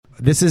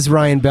This is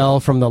Ryan Bell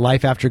from the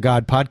Life After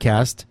God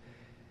podcast,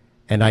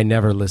 and I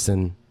never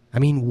listen. I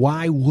mean,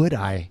 why would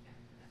I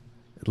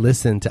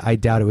listen to I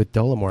Doubt It with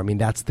Dolomore? I mean,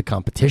 that's the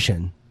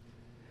competition.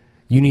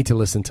 You need to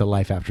listen to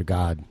Life After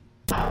God.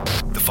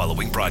 The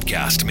following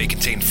broadcast may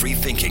contain free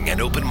thinking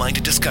and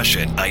open-minded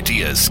discussion,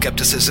 ideas,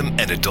 skepticism,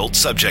 and adult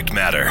subject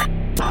matter.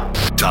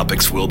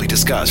 Topics will be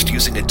discussed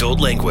using adult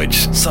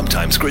language,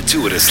 sometimes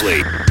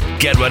gratuitously.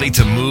 Get ready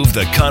to move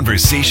the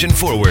conversation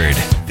forward.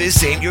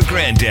 This ain't your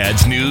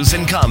granddad's news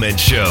and comment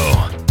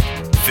show.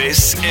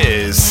 This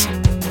is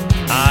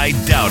I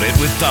Doubt It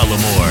with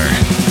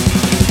Dolomore.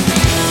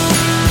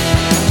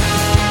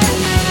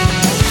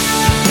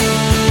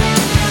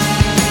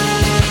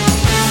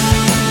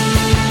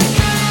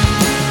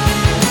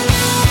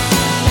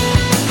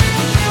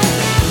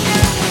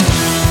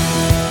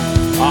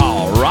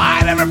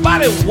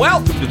 Everybody,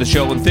 welcome to the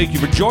show, and thank you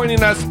for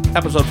joining us.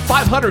 Episode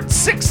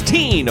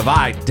 516 of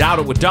I Doubt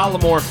It with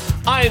Dolomore.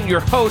 I am your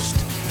host,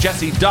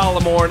 Jesse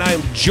Dolomore, and I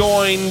am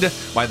joined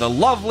by the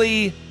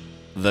lovely,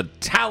 the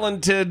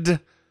talented,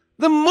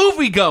 the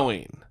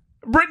movie-going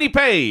Brittany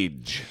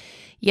Page.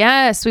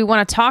 Yes, we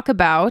want to talk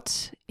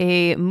about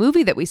a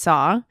movie that we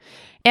saw,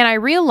 and I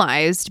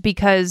realized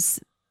because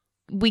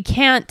we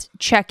can't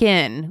check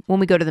in when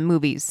we go to the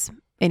movies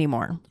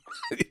anymore.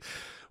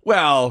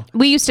 Well,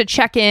 we used to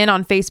check in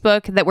on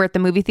Facebook that we're at the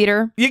movie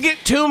theater. You get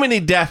too many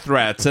death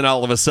threats and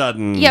all of a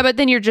sudden... Yeah, but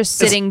then you're just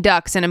sitting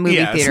ducks in a movie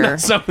theater. It's not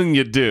something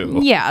you do.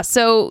 Yeah,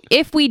 so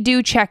if we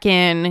do check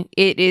in,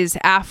 it is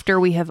after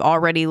we have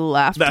already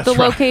left the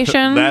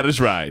location. That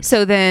is right.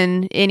 So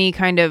then any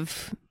kind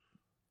of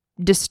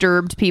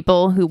disturbed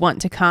people who want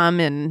to come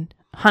and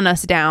hunt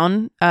us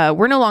down,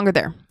 we're no longer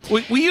there.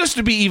 We used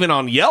to be even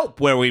on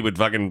Yelp where we would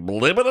fucking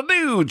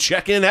blah-blah-blah-doo,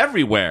 check in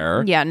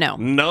everywhere. Yeah, no.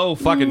 No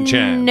fucking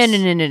chance.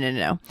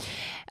 No.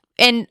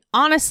 And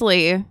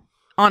honestly,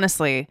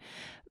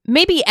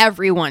 maybe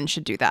everyone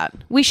should do that.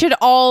 We should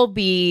all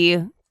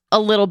be a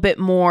little bit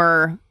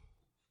more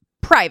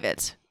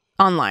private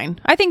online.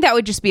 I think that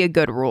would just be a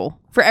good rule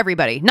for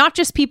everybody. Not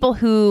just people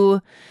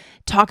who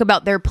talk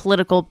about their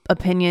political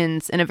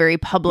opinions in a very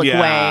public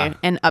way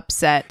and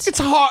upset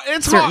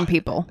certain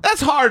people.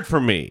 That's hard for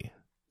me.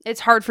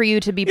 It's hard for you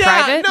to be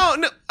private? No.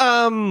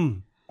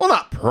 Well,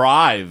 not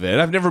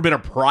private. I've never been a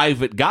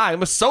private guy.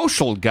 I'm a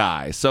social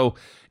guy. So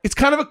it's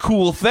kind of a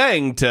cool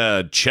thing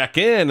to check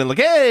in and like,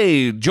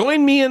 hey,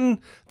 join me in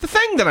the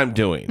thing that I'm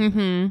doing.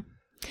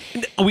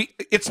 Mm-hmm.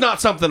 It's not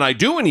something I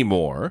do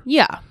anymore.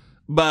 Yeah.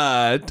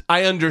 But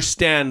I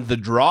understand the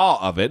draw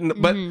of it.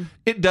 But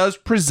it does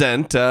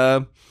present...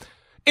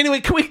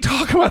 Anyway, can we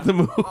talk about the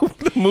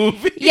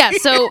movie? Yeah,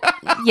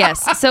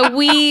 yes. So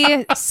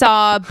we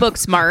saw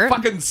Booksmart.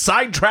 Fucking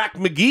sidetrack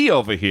McGee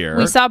over here.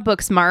 We saw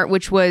Booksmart,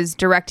 which was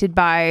directed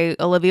by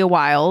Olivia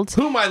Wilde.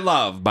 Whom I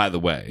love, by the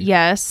way.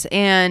 Yes,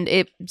 and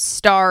it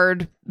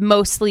starred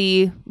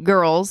mostly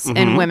girls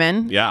and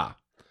women. Yeah.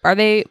 Are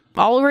they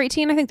all over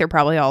 18? I think they're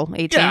probably all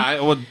 18. Yeah,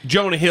 well,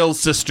 Jonah Hill's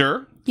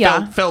sister.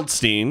 Yeah.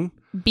 Feldstein.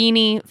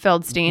 Beanie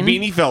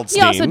Feldstein.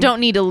 You also don't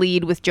need to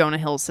lead with Jonah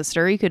Hill's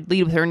sister. You could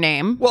lead with her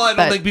name. Well, I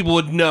don't think people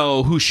would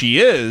know who she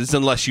is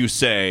unless you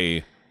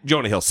say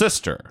Jonah Hill's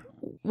sister.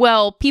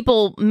 Well,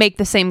 people make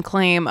the same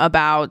claim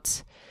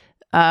about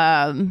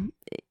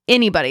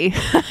anybody.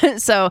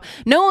 So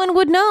no one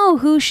would know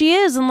who she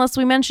is unless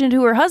we mentioned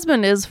who her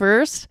husband is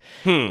first.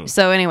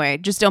 So anyway,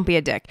 just don't be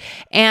a dick.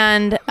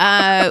 And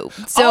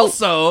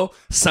also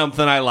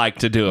something I like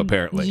to do,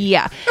 apparently.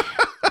 Yeah.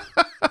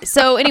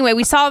 So anyway,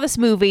 we saw this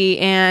movie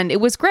and it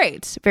was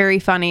great. Very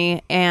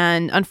funny.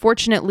 And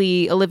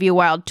unfortunately, Olivia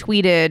Wilde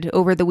tweeted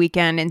over the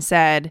weekend and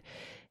said,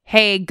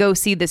 hey, go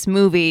see this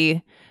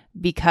movie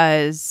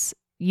because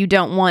you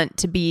don't want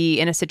to be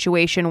in a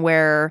situation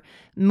where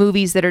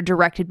movies that are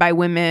directed by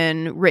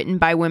women, written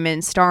by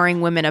women, starring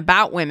women,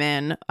 about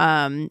women,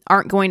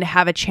 aren't going to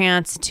have a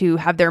chance to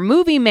have their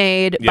movie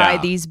made by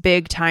these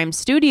big time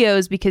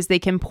studios because they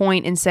can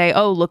point and say,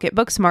 oh, look at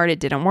Booksmart, it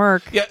didn't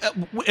work. Yeah,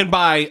 and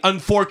by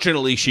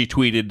unfortunately she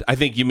tweeted, I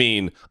think you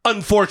mean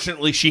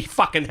unfortunately she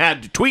fucking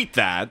had to tweet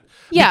that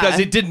because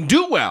it didn't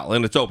do well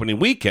in its opening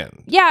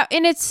weekend. Yeah,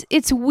 and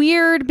it's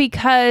weird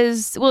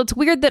because, well, it's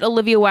weird that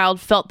Olivia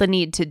Wilde felt the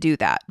need to do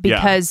that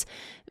because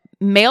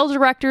male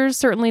directors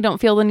certainly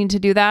don't feel the need to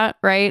do that,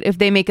 right? If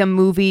they make a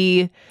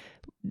movie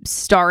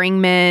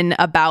starring men,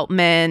 about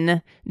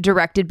men,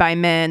 directed by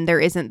men, there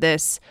isn't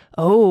this,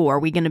 oh, are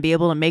we going to be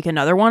able to make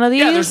another one of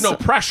these? Yeah, there's no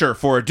pressure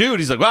for a dude.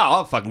 He's like, well,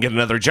 I'll fucking get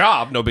another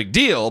job. No big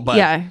deal.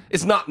 But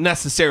it's not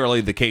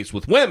necessarily the case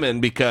with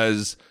women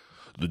because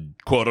the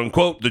quote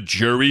unquote, the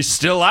jury's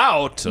still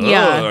out.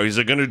 Yeah. Oh, is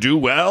it going to do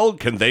well?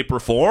 Can they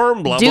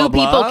perform? Blah, do blah,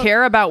 blah. Do people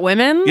care about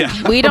women?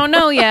 Yeah. We don't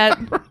know yet.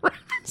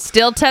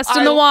 Still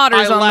testing the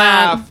waters on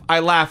that.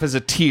 I laugh as a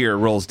tear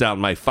rolls down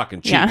my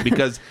fucking cheek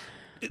because,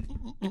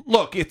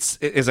 look, it's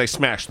as I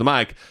smash the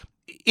mic,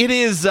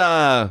 it's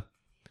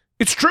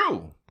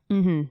true.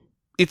 Mm-hmm.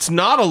 It's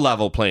not a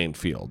level playing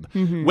field.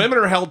 Mm-hmm. Women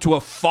are held to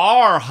a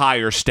far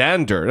higher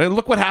standard. And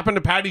look what happened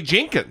to Patty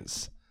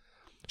Jenkins.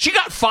 She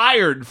got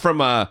fired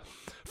from a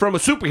from a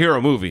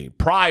superhero movie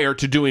prior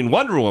to doing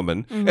Wonder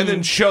Woman, and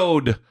then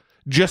showed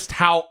just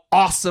how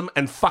awesome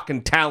and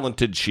fucking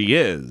talented she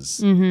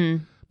is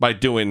by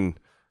doing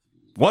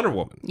Wonder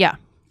Woman. Yeah.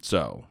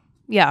 So...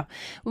 Yeah.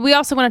 We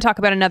also want to talk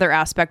about another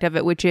aspect of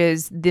it, which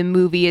is the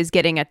movie is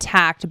getting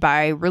attacked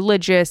by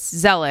religious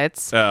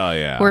zealots. Oh,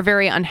 yeah. We're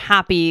very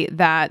unhappy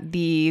that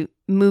the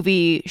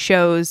movie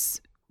shows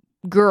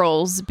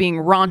girls being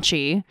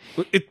raunchy.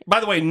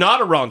 By the way,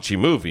 not a raunchy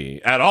movie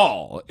at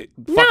all.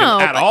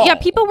 At all. Yeah,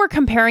 people were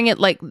comparing it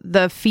like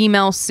the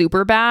female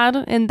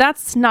Superbad, and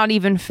that's not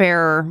even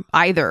fair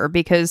either,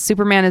 because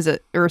Superman is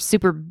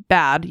super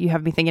bad. You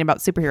have me thinking about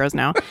superheroes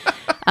now.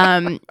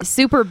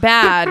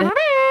 Superbad...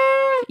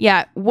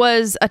 Yeah,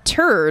 was a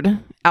turd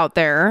out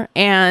there.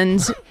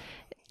 And,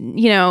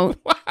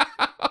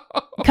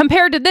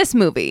 compared to this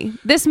movie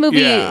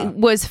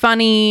was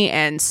funny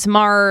and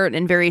smart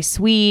and very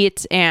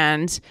sweet.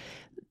 And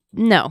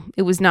no,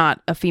 it was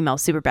not a female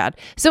Superbad.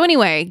 So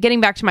anyway, getting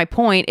back to my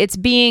point, it's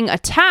being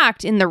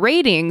attacked in the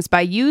ratings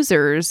by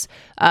users,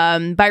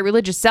 by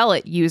religious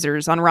zealot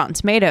users on Rotten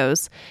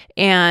Tomatoes.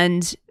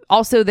 And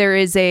also, there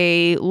is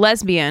a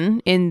lesbian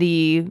in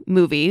the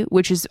movie,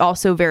 which is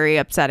also very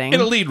upsetting.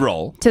 In a lead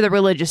role. To the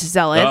religious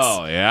zealots.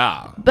 Oh,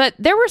 yeah. But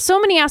there were so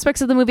many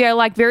aspects of the movie I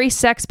like. Very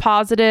sex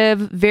positive,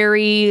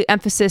 very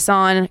emphasis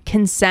on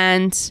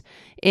consent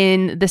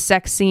in the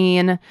sex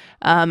scene.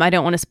 I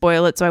don't want to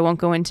spoil it, so I won't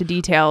go into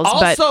details.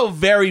 Also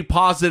very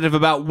positive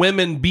about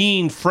women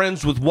being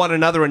friends with one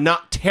another and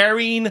not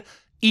tearing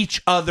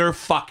each other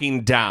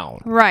fucking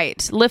down.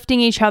 Right. Lifting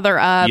each other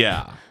up.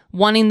 Yeah.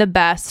 Wanting the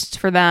best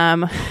for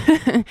them.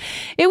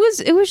 It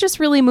was just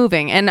really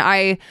moving. And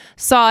I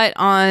saw it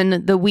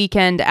on the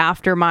weekend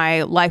after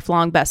my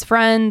lifelong best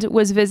friend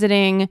was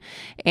visiting.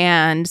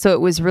 And so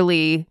it was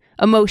really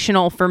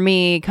emotional for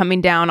me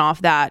coming down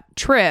off that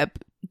trip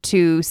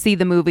to see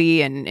the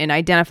movie and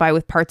identify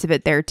with parts of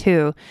it there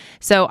too.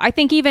 So I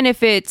think even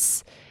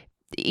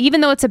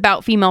though it's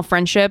about female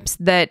friendships,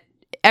 that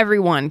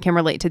everyone can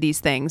relate to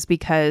these things,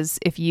 because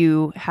if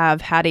you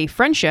have had a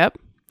friendship,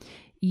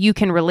 you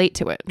can relate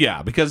to it.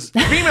 Yeah, because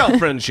female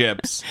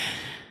friendships,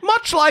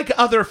 much like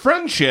other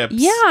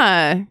friendships,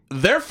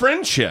 they're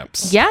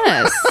friendships.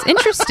 Yes.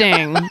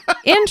 Interesting.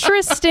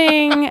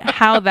 Interesting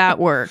how that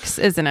works,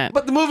 isn't it?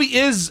 But the movie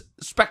is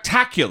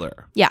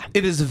spectacular. Yeah.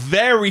 It is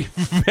very,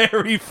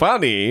 very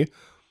funny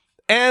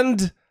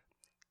and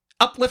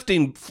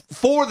uplifting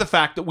for the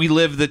fact that we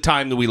live the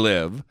time that we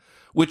live,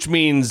 which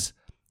means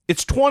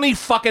it's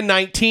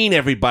 2019,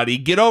 everybody.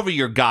 Get over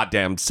your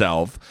goddamn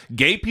self.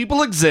 Gay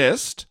people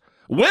exist.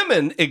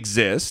 Women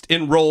exist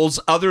in roles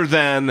other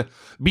than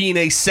being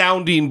a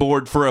sounding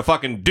board for a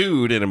fucking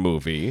dude in a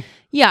movie.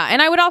 Yeah,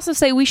 and I would also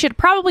say we should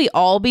probably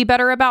all be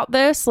better about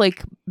this,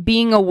 like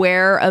being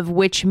aware of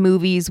which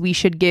movies we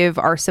should give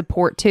our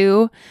support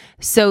to,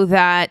 so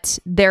that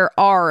there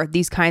are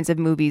these kinds of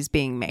movies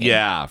being made.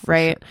 Yeah,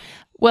 right. Sure.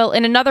 Well,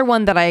 and another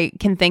one that I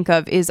can think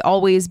of is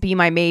Always Be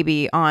My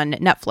Maybe on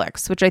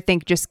Netflix, which I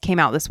think just came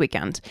out this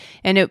weekend.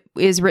 And it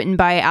is written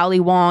by Ali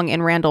Wong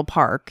and Randall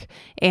Park.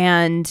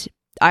 And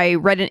I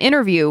read an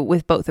interview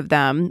with both of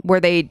them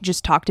where they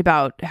just talked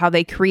about how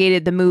they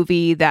created the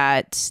movie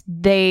that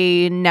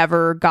they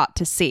never got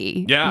to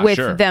see,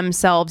 with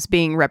themselves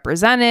being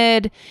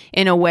represented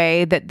in a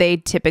way that they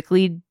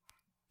typically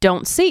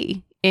don't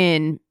see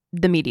in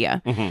the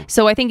media. Mm-hmm.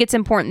 So I think it's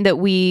important that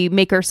we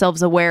make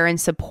ourselves aware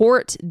and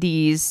support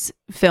these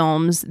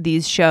films,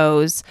 these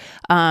shows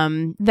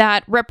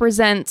that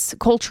represents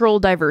cultural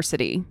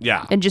diversity.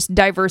 Yeah. And just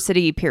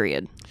diversity,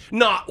 period.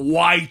 Not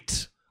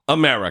white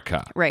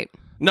America. Right.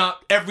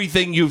 Not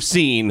everything you've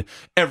seen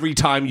every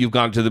time you've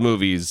gone to the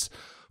movies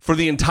for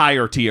the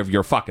entirety of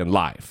your fucking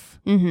life.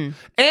 Mm-hmm.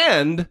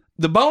 And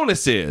the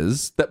bonus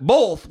is that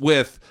both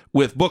with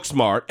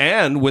Booksmart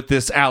and with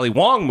this Ali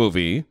Wong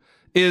movie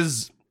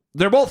is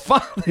they're both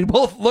fun. They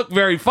both look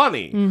very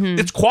funny. Mm-hmm.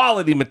 It's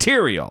quality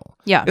material.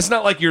 Yeah. It's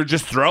not like you're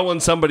just throwing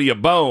somebody a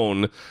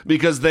bone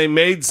because they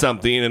made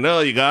something and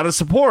you got to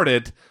support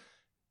it.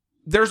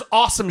 There's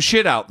awesome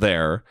shit out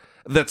there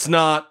that's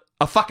not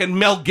a fucking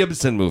Mel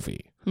Gibson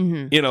movie.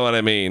 Mm-hmm. You know what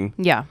I mean?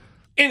 Yeah.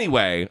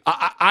 Anyway,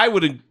 I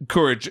would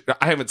encourage.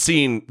 I haven't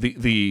seen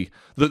the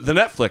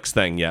Netflix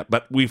thing yet,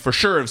 but we for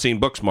sure have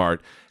seen Booksmart.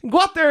 Go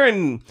out there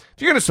and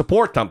if you're going to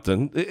support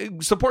something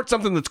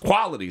that's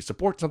quality,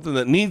 support something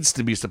that needs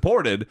to be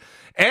supported,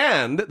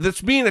 and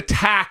that's being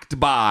attacked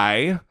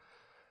by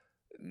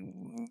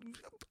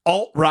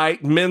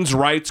alt-right men's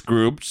rights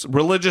groups,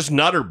 religious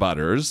nutter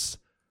butters.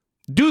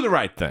 Do the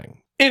right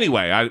thing.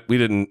 Anyway, we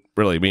didn't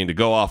really mean to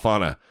go off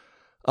on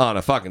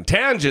a fucking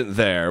tangent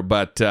there,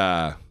 but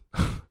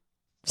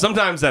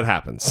sometimes that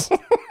happens.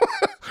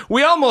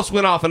 We almost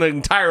went off on an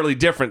entirely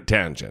different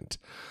tangent.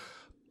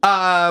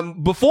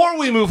 Before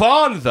we move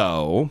on,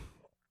 though,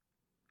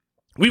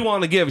 we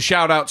want to give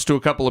shout-outs to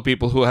a couple of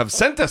people who have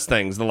sent us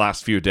things the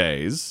last few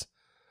days.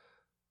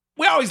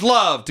 We always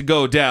love to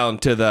go down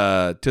to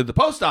the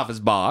post office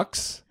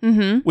box,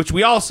 mm-hmm. which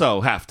we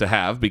also have to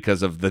have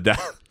because of the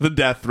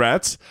death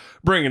threats,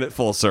 bringing it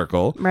full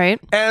circle. Right.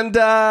 And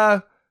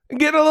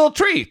get a little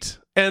treat.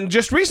 And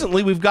just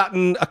recently, we've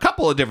gotten a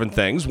couple of different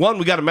things. One,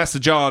 we got a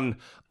message on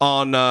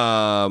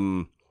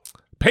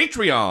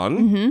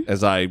Patreon,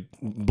 as I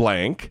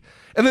blank.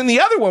 And then the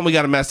other one, we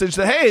got a message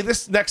that, hey,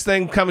 this next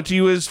thing coming to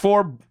you is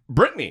for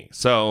Brittany.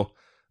 So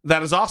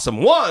that is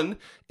awesome. One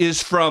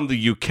is from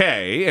the UK,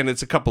 and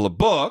it's a couple of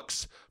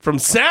books from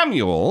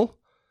Samuel.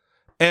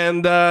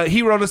 And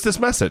he wrote us this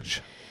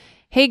message.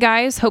 Hey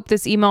guys, hope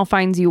this email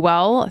finds you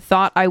well.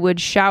 Thought I would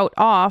shout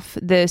off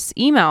this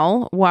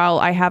email while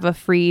I have a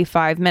free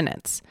 5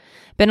 minutes.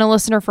 Been a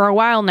listener for a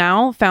while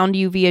now, found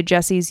you via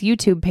Jesse's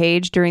YouTube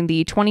page during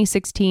the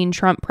 2016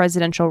 Trump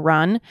presidential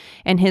run,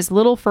 and his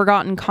little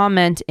forgotten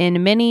comment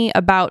in many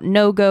about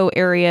no-go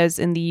areas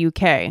in the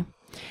UK.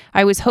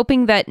 I was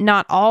hoping that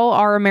not all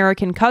our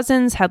American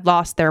cousins had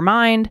lost their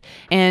mind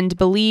and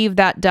believe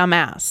that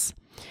dumbass.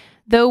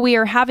 Though we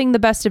are having the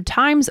best of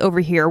times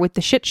over here with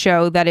the shit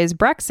show that is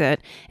Brexit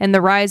and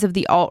the rise of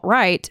the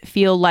alt-right,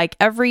 feel like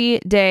every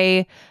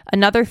day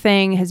another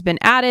thing has been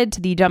added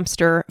to the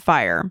dumpster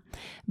fire.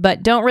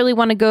 But don't really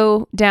want to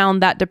go down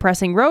that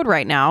depressing road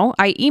right now.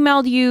 I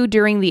emailed you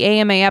during the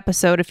AMA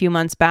episode a few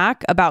months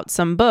back about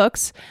some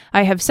books.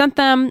 I have sent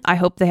them. I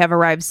hope they have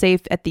arrived safe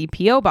at the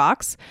P.O.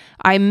 box.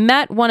 I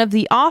met one of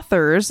the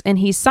authors and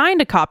he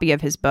signed a copy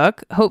of his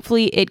book.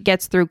 Hopefully it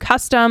gets through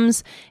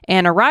customs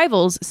and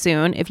arrivals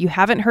soon. If you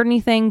haven't heard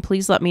anything,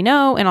 please let me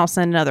know and I'll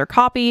send another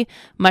copy.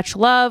 Much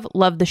love.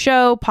 Love the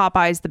show.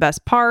 Popeye's the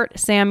best part.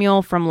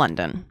 Samuel from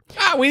London.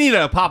 We need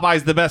a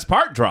Popeye's the best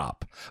part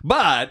drop.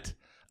 But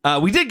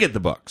we did get the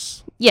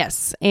books.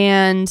 Yes,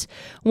 and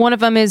one of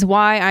them is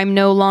Why I'm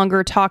No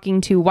Longer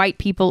Talking to White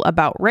People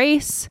About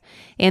Race,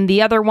 and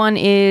the other one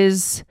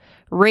is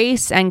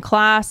Race and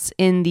Class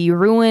in the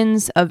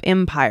Ruins of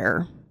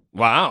Empire.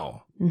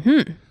 Wow.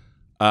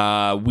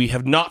 We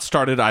have not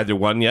started either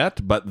one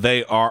yet, but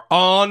they are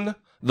on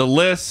the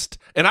list,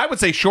 and I would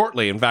say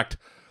shortly. In fact,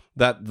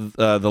 that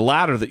the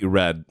latter that you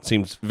read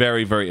seems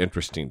very, very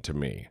interesting to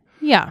me.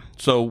 Yeah.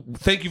 So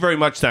thank you very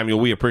much, Samuel.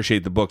 We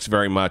appreciate the books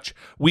very much.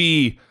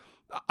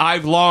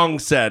 I've long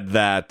said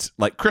that,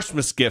 like,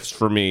 Christmas gifts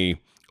for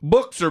me,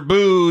 books or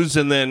booze,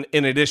 and then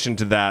in addition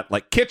to that,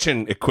 like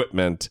kitchen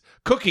equipment,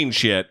 cooking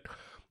shit,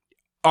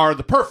 are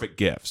the perfect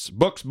gifts.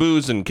 Books,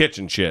 booze, and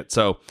kitchen shit.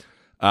 So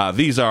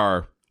these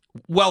are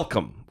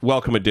welcome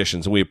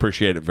additions, and we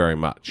appreciate it very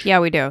much. Yeah,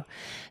 we do.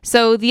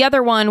 So the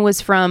other one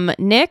was from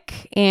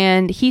Nick,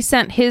 and he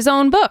sent his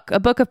own book, a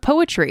book of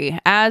poetry,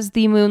 As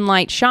the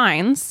Moonlight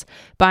Shines,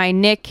 by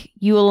Nick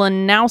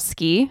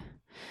Ulanowski.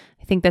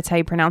 I think that's how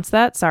you pronounce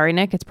that. Sorry,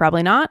 Nick, it's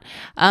probably not.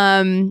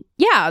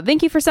 Yeah,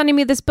 thank you for sending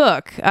me this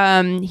book.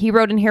 He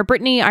wrote in here,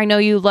 Brittany, I know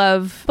you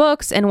love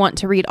books and want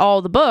to read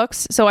all the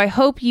books, so I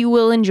hope you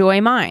will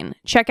enjoy mine.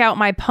 Check out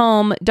my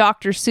poem,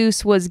 Dr.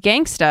 Seuss Was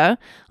Gangsta,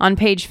 on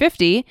page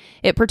 50.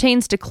 It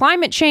pertains to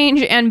climate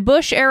change and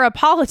Bush-era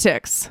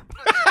politics.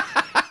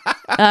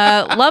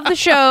 Love the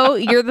show.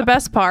 You're the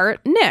best part.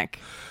 Nick.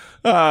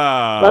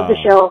 Love the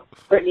show.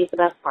 Brittany's the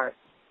best part.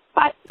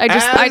 Bye.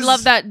 I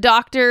love that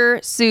Dr.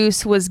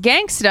 Seuss was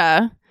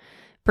gangsta,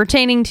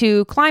 pertaining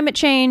to climate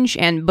change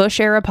and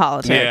Bush-era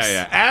politics.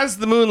 Yeah. As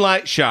the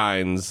Moonlight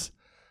Shines,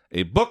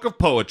 a book of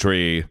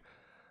poetry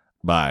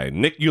by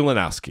Nick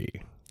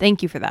Ulanowski.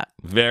 Thank you for that.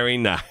 Very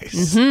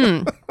nice.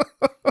 We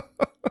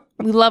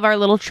love our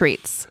little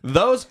treats.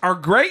 Those are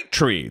great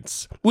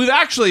treats. We've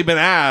actually been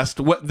asked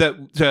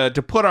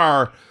to put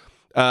our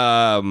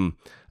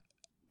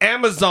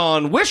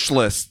Amazon wish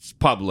lists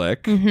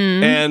public,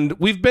 and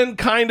we've been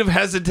kind of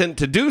hesitant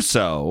to do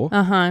so.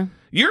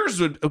 Yours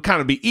would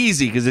kind of be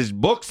easy because it's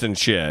books and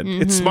shit.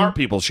 It's smart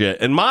people shit.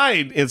 And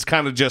mine is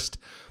kind of just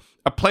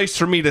a place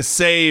for me to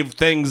save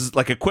things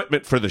like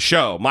equipment for the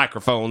show,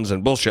 microphones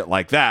and bullshit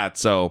like that.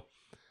 So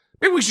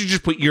maybe we should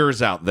just put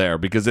yours out there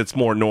because it's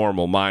more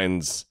normal.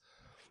 Mine's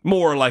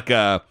more like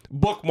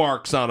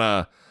bookmarks on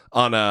a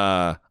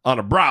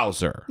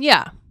browser.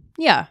 Yeah.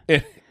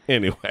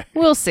 Anyway,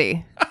 we'll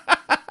see.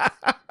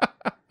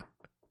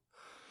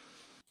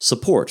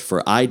 Support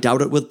for I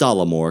Doubt It with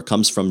Dollamore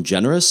comes from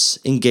generous,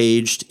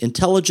 engaged,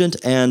 intelligent,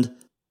 and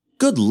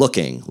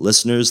good-looking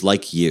listeners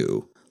like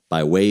you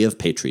by way of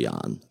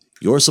Patreon.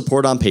 Your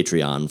support on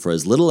Patreon for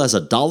as little as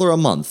 $1 a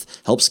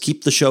month helps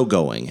keep the show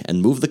going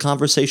and move the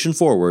conversation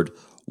forward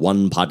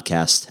one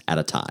podcast at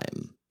a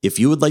time. If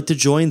you would like to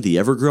join the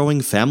ever-growing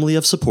family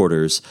of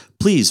supporters,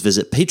 please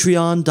visit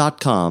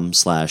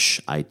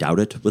patreon.com/I Doubt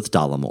It with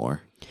Dollamore.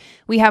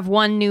 We have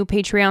one new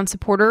Patreon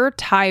supporter,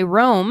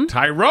 Tyrone.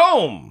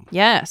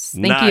 Yes,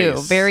 thank you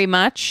very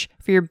much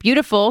for your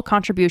beautiful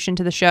contribution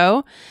to the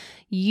show.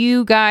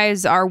 You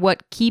guys are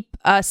what keeps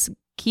us.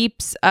 You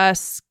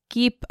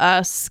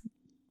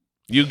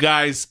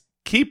guys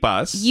keep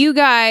us. You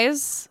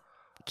guys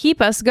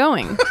keep us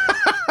going.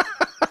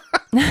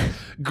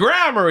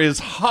 Grammar is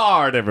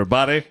hard,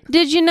 everybody.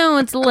 Did you know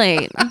it's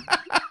late?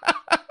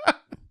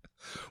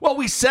 Well,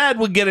 we said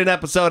we'd get an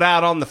episode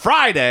out on the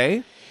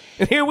Friday,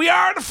 And here we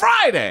are on a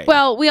Friday.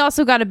 Well, we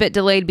also got a bit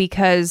delayed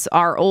because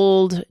our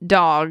old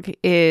dog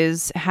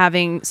is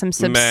having some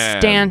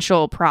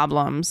substantial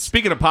problems.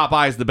 Speaking of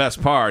Popeye's the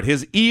best part,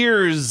 his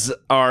ears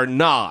are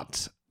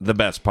not the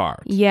best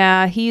part.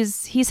 Yeah,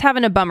 he's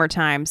having a bummer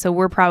time, so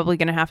we're probably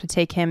going to have to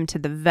take him to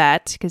the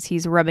vet because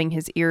he's rubbing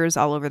his ears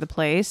all over the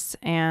place,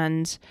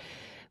 and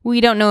we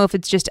don't know if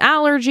it's just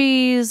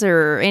allergies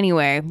or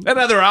anyway.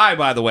 Another eye,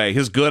 by the way,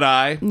 his good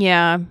eye.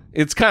 Yeah.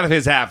 It's kind of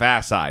his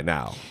half-ass eye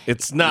now.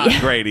 It's not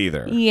great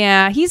either.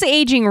 Yeah, he's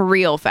aging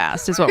real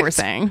fast is what we're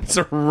saying. It's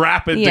a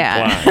rapid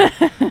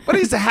decline. But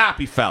he's a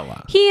happy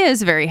fella. He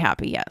is very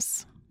happy,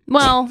 yes.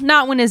 Well,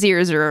 not when his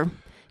ears are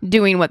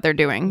doing what they're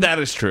doing. That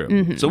is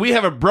true. So we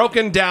have a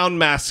broken down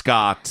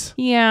mascot.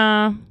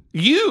 Yeah.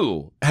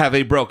 You have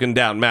a broken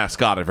down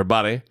mascot,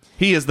 everybody.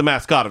 He is the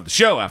mascot of the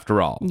show, after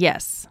all.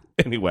 Yes.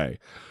 Anyway,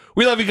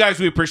 we love you guys.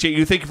 We appreciate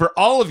you. Thank you for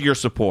all of your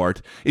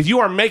support. If you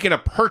are making a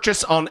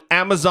purchase on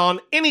Amazon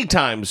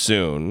anytime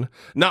soon,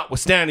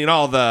 notwithstanding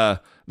all the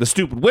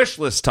stupid wish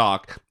list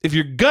talk, if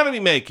you're going to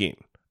be making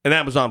an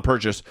Amazon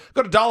purchase,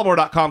 go to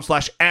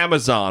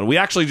dollamore.com/Amazon. We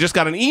actually just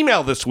got an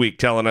email this week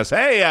telling us,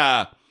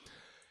 hey,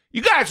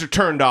 you guys are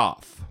turned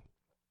off.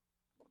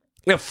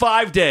 You have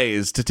 5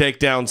 days to take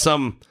down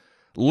some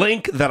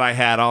link that I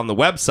had on the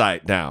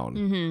website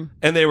down.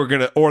 And they're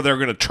going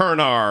to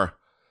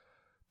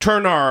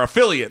turn our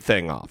affiliate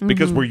thing off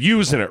because we're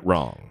using it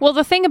wrong. Well,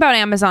 the thing about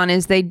Amazon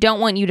is they don't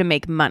want you to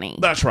make money.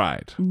 That's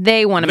right.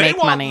 They want to make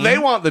money. They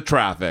want the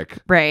traffic.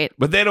 Right.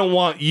 But they don't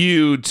want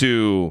you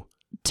to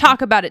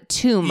talk about it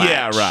too much.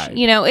 Yeah, right.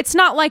 You know, it's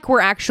not like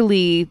we're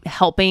actually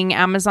helping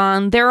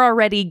Amazon. They're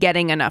already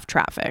getting enough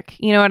traffic.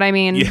 You know what I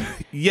mean? Yeah,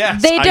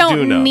 yes, they I do know.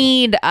 don't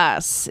need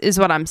us, is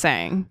what I'm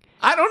saying.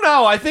 I don't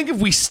know. I think if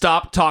we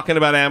stopped talking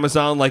about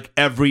Amazon like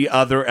every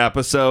other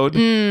episode,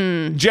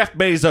 Jeff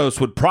Bezos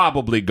would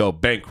probably go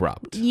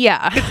bankrupt.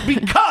 Yeah. It's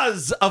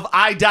because of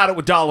I Doubt It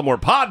with Dollamore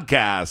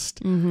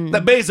podcast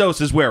that Bezos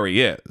is where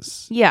he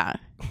is. Yeah.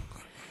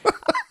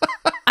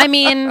 I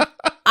mean,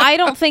 I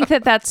don't think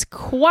that that's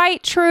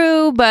quite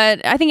true,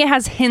 but I think it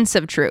has hints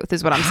of truth,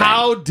 is what I'm saying.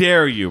 How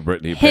dare you,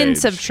 Brittany Page?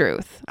 Hints of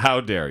truth.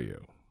 How dare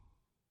you?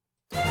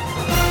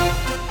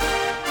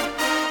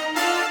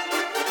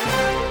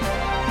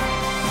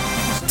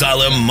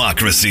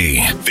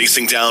 Dollamocracy.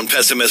 Facing down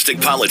pessimistic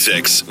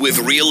politics with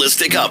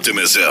realistic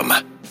optimism.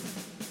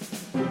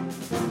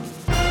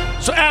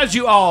 So as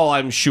you all,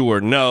 I'm sure,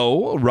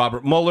 know,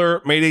 Robert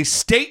Mueller made a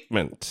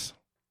statement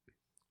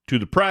to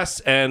the press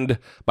and,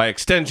 by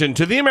extension,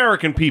 to the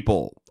American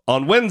people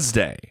on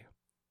Wednesday.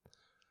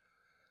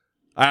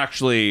 I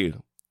actually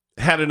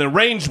had an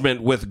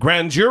arrangement with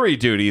grand jury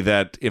duty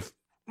that if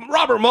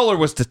Robert Mueller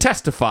was to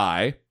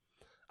testify,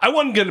 I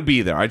wasn't going to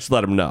be there. I just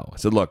let him know. I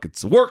said, look,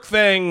 it's a work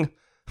thing.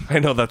 I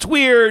know that's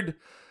weird.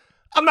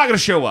 I'm not going to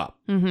show up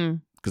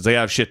because I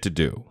have shit to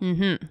do.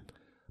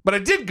 But I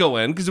did go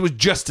in because it was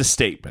just a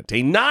statement,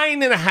 a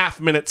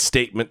 9.5-minute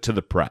statement to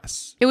the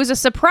press. It was a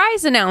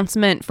surprise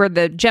announcement for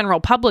the general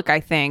public, I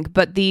think,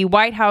 but the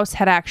White House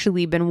had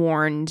actually been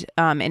warned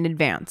in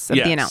advance of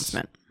the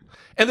announcement.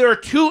 And there are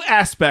two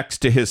aspects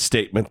to his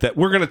statement that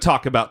we're going to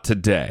talk about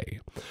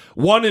today.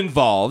 One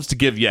involves, to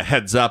give you a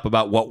heads up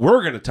about what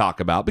we're going to talk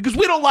about, because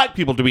we don't like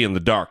people to be in the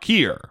dark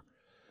here.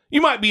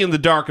 You might be in the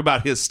dark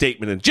about his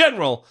statement in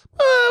general.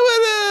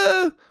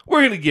 We're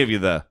going to give you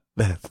the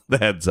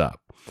heads up.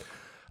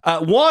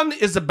 One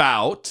is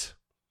about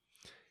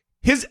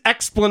his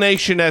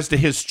explanation as to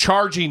his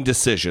charging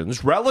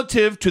decisions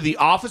relative to the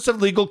Office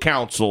of Legal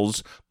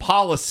Counsel's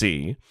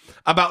policy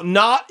about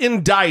not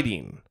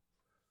indicting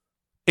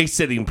a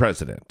sitting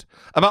president,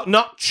 about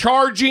not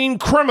charging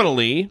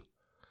criminally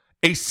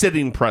a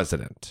sitting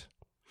president.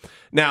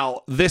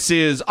 Now, this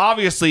is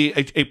obviously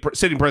a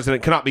sitting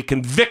president cannot be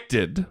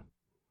convicted,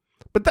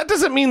 but that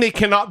doesn't mean they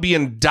cannot be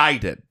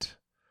indicted.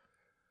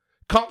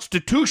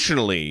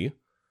 Constitutionally,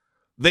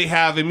 they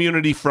have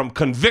immunity from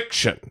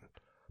conviction,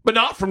 but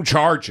not from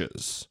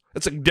charges.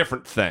 It's a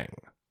different thing.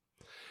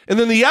 And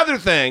then the other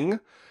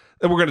thing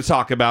that we're going to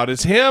talk about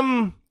is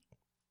him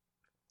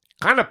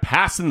kind of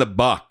passing the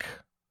buck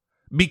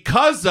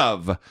because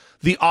of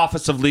the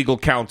Office of Legal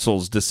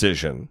Counsel's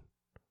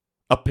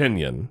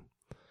opinion,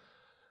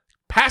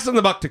 passing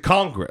the buck to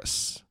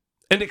Congress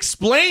and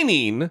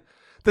explaining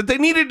that they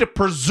needed to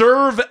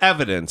preserve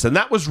evidence. And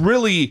that was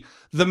really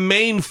the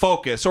main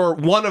focus, or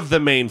one of the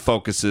main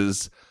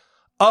focuses,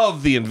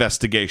 of the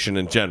investigation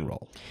in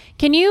general.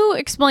 Can you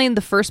explain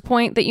the first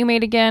point that you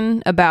made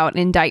again about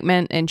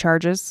indictment and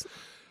charges?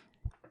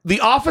 The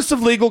Office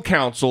of Legal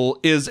Counsel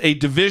is a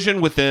division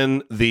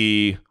within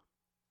the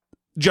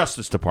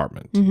Justice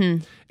Department.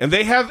 And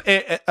they have,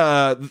 in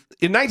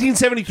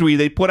 1973,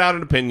 they put out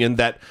an opinion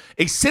that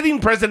a sitting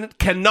president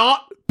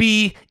cannot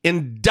be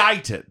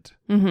indicted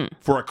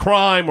for a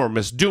crime or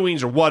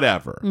misdoings or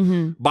whatever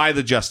by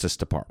the Justice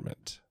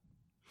Department.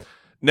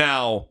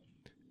 Now,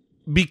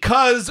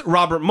 because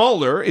Robert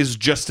Mueller is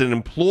just an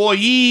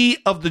employee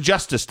of the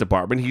Justice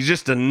Department, he's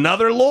just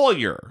another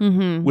lawyer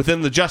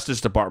within the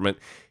Justice Department,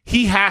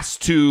 he has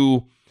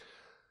to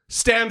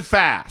stand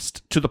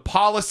fast to the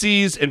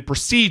policies and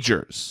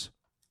procedures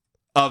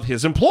of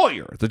his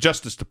employer, the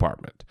Justice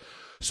Department.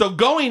 So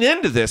going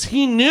into this,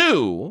 he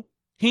knew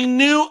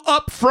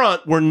up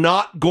front we're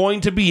not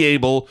going to be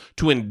able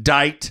to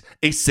indict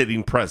a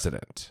sitting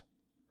president.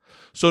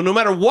 So no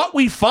matter what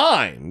we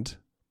find,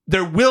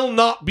 there will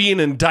not be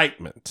an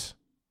indictment.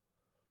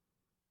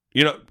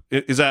 You know,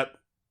 is that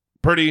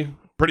pretty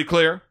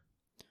clear?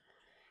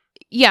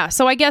 Yeah,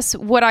 so I guess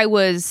what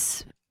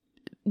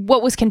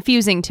was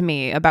confusing to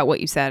me about what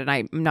you said, and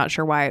I'm not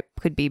sure why it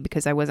could be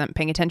because I wasn't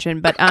paying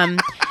attention, but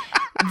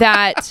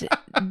that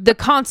the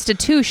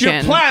Constitution...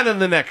 You're planning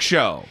the next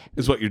show,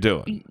 is what you're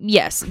doing.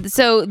 Yes,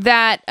 so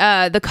that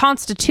the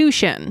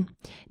Constitution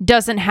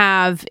doesn't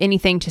have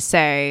anything to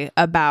say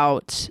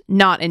about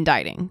not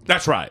indicting.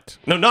 That's right.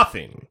 No,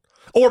 nothing.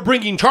 Or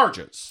bringing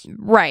charges.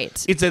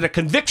 Right. It's that a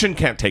conviction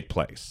can't take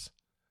place.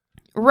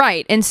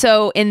 Right, and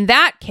so in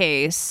that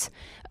case...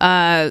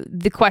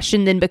 the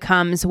question then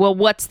becomes, well,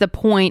 what's the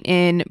point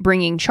in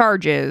bringing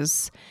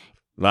charges?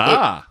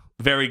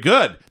 Very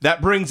good.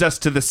 That brings us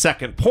to the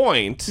second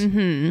point,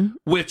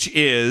 which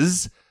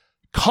is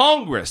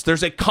Congress.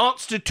 There's a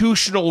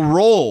constitutional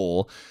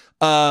role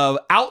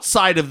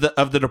outside of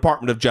the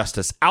Department of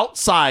Justice,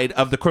 outside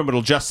of the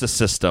criminal justice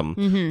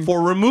system,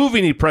 for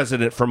removing a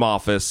president from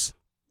office.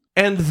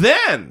 And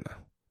then,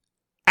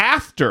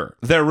 after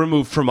they're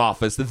removed from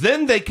office,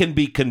 then they can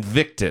be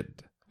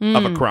convicted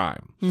of a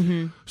crime.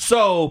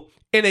 So,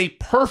 in a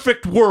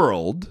perfect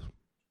world,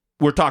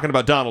 we're talking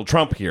about Donald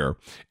Trump here.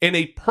 In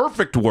a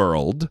perfect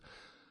world,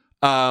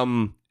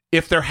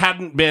 if there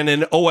hadn't been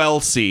an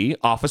OLC,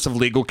 Office of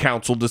Legal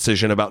Counsel,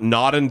 decision about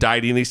not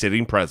indicting a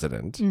sitting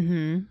president,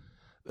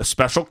 a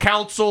special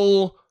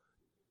counsel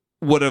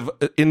would have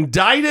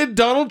indicted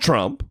Donald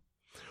Trump,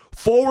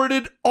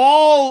 forwarded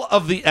all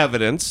of the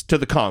evidence to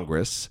the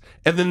Congress,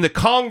 and then the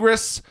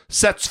Congress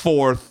sets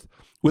forth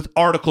with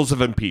articles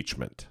of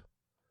impeachment.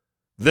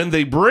 Then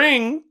they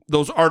bring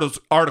those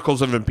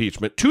articles of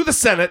impeachment to the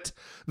Senate.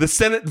 The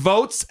Senate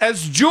votes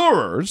as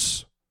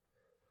jurors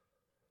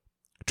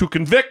to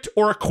convict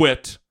or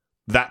acquit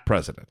that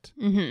president.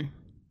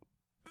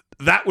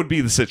 That would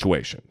be the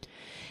situation.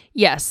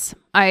 Yes,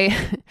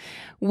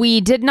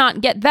 we did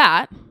not get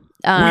that.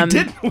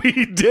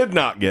 We did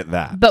not get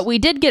that. But we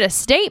did get a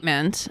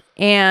statement.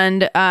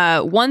 And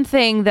one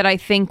thing that I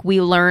think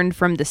we learned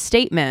from the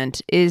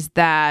statement is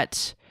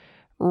that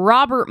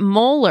Robert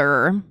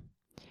Mueller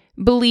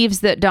believes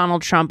that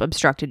Donald Trump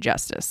obstructed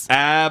justice.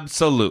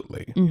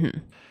 Absolutely.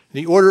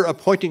 The order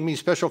appointing me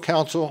special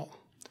counsel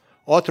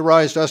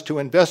authorized us to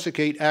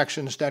investigate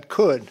actions that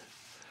could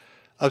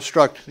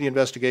obstruct the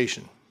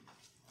investigation.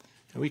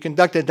 And we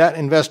conducted that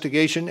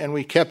investigation, and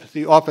we kept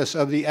the office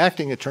of the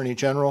acting attorney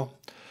general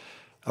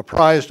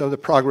apprised of the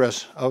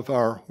progress of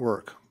our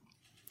work.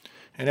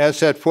 And as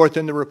set forth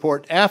in the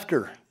report,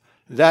 after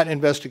that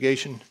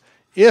investigation,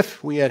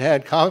 if we had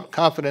had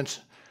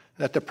confidence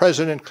that the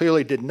president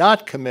clearly did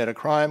not commit a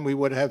crime, we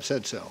would have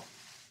said so.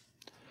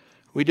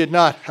 We did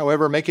not,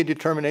 however, make a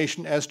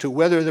determination as to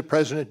whether the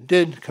president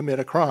did commit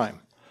a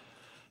crime.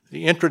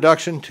 The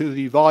introduction to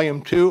the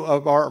Volume 2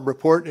 of our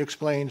report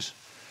explains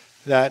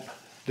that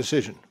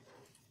decision.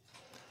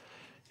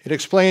 It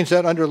explains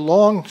that under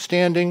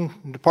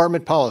long-standing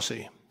department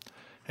policy,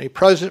 a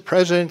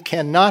president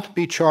cannot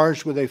be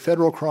charged with a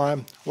federal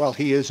crime while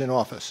he is in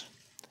office.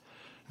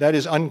 That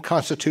is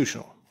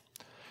unconstitutional.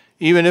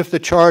 Even if the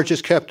charge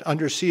is kept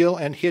under seal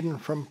and hidden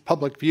from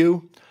public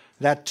view,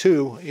 that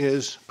too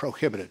is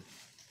prohibited.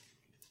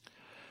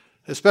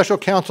 The special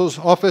counsel's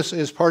office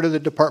is part of the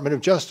Department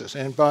of Justice,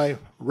 and by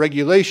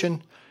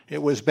regulation,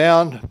 it was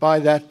bound by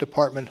that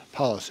department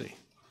policy.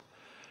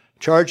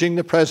 Charging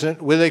the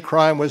president with a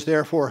crime was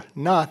therefore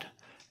not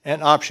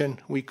an option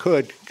we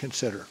could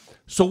consider.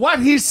 So what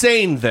he's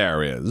saying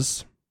there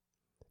is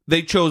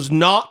they chose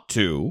not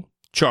to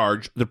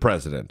charge the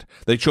president.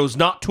 They chose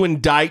not to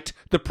indict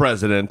the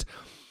president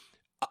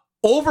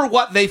over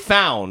what they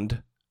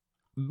found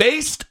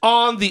based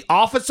on the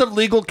Office of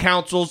Legal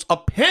Counsel's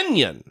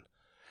opinion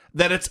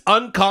that it's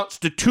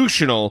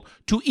unconstitutional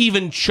to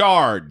even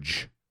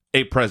charge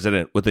a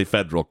president with a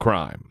federal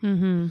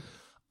crime.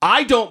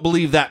 I don't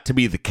believe that to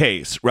be the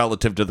case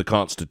relative to the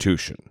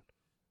Constitution.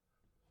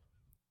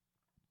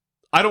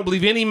 I don't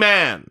believe any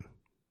man,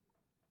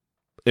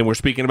 and we're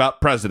speaking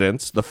about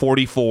presidents, the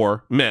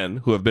 44 men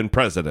who have been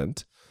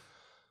president,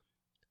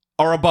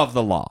 are above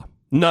the law.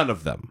 None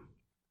of them.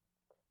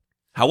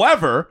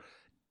 However,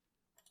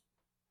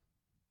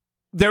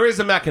 there is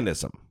a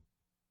mechanism,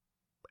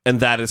 and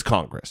that is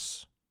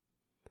Congress.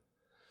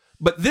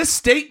 But this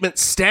statement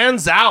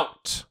stands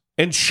out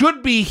and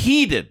should be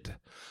heeded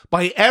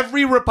by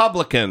every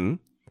Republican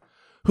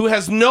who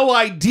has no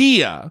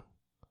idea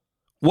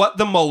what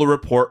the Mueller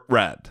report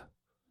read.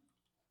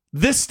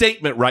 This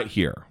statement right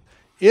here.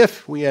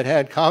 If we had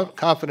had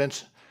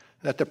confidence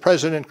that the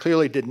president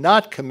clearly did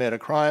not commit a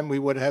crime, we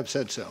would have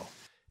said so.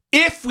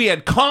 If we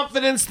had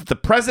confidence that the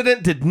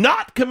president did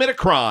not commit a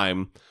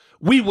crime,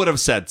 we would have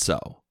said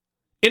so.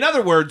 In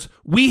other words,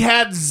 we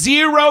had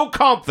zero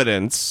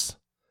confidence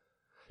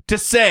to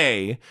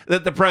say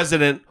that the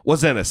president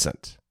was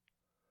innocent.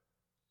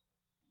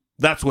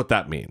 That's what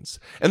that means.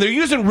 And they're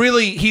using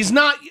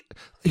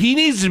he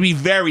needs to be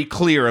very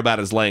clear about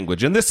his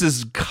language. And this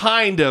is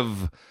kind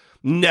of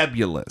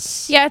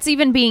nebulous. Yeah, it's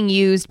even being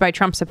used by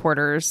Trump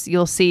supporters.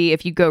 You'll see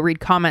if you go read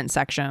comment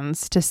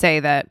sections to say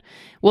that,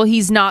 well,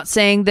 he's not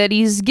saying that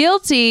he's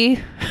guilty.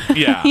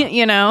 Yeah.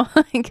 You know,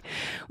 like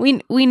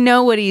we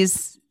know what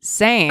he's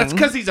saying. That's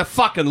because he's a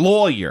fucking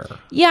lawyer.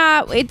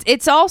 Yeah,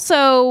 it's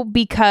also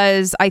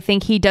because I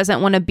think he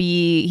doesn't want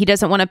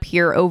to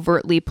appear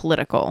overtly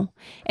political.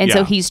 And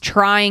so he's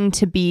trying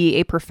to be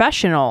a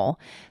professional.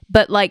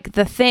 But like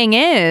the thing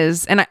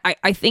is, and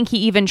I think he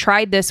even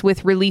tried this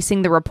with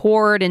releasing the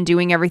report and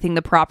doing everything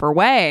the proper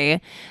way,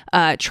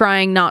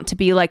 trying not to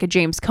be like a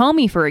James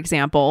Comey, for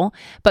example.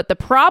 But the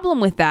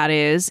problem with that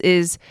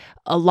is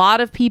a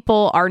lot of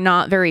people are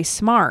not very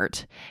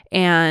smart.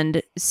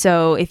 And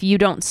so if you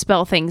don't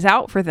spell things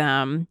out for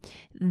them,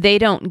 they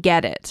don't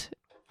get it.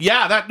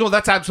 Yeah,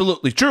 that's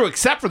absolutely true,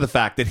 except for the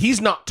fact that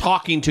he's not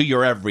talking to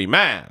your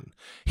everyman.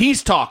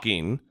 He's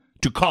talking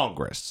to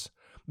Congress.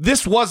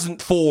 This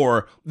wasn't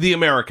for the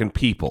American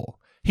people.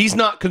 He's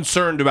not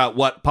concerned about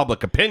what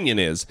public opinion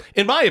is.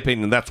 In my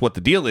opinion, that's what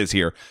the deal is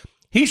here.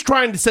 He's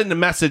trying to send a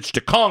message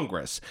to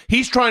Congress.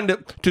 He's trying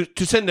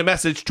to send a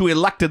message to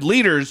elected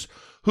leaders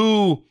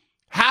who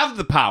have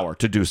the power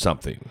to do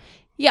something.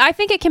 Yeah, I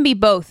think it can be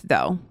both,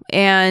 though.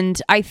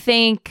 And I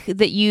think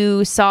that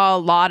you saw a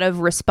lot of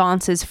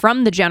responses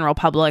from the general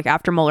public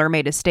after Mueller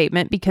made his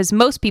statement because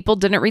most people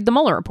didn't read the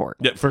Mueller report.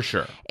 Yeah, for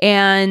sure.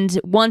 And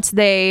once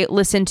they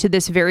listened to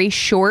this very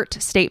short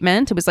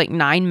statement, it was like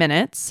 9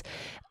 minutes,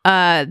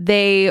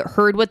 they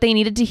heard what they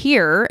needed to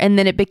hear. And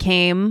then it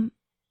became,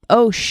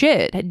 oh,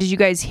 shit. Did you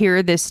guys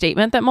hear this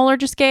statement that Mueller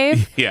just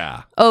gave?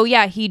 Yeah. Oh,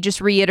 yeah. He just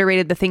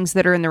reiterated the things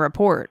that are in the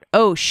report.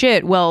 Oh,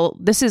 shit. Well,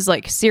 this is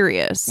like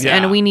serious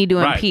and we need to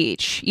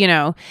impeach, you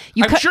know.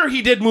 I'm sure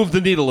he did move the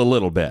needle a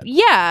little bit.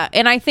 Yeah.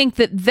 And I think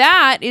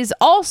that is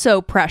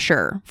also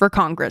pressure for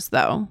Congress,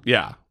 though.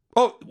 Yeah.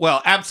 Oh,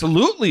 well,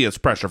 absolutely it's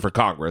pressure for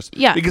Congress.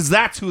 Yeah. Because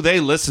that's who they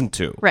listen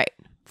to. Right.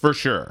 For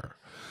sure.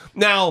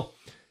 Now,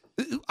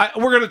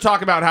 we're going to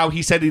talk about how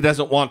he said he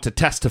doesn't want to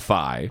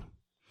testify.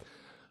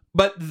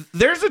 But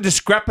there's a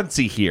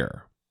discrepancy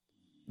here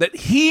that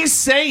he's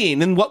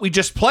saying in what we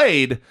just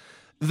played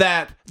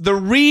that the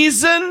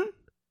reason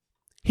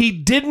he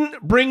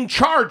didn't bring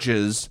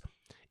charges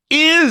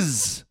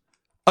is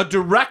a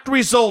direct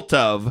result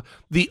of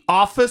the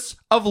Office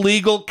of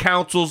Legal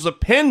Counsel's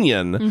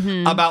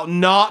opinion about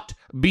not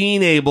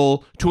being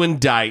able to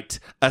indict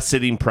a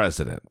sitting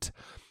president.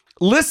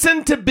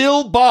 Listen to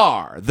Bill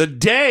Barr the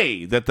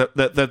day that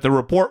the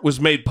report was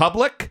made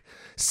public,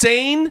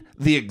 saying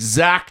the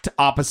exact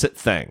opposite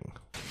thing.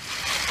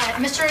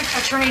 Mr.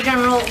 Attorney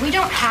General, we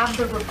don't have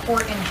the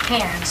report in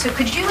hand, so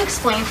could you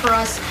explain for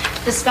us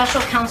the special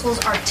counsel's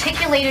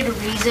articulated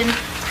reason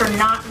for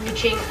not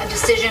reaching a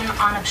decision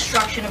on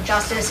obstruction of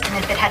justice,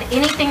 and if it had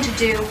anything to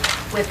do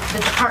with the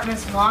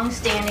department's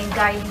long-standing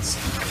guidance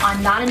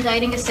on not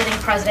indicting a sitting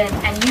president,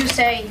 and you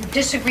say you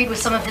disagreed with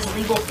some of his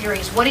legal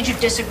theories. What did you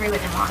disagree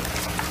with him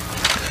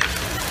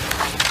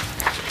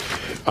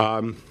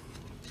on?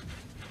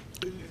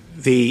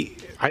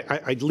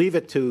 I'd leave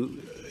it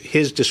to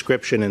his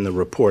description in the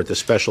report, the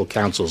special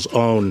counsel's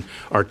own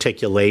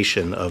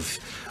articulation of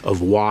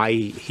why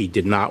he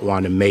did not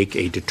want to make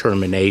a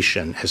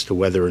determination as to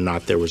whether or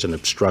not there was an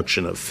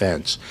obstruction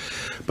offense.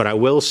 But I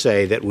will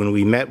say that when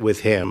we met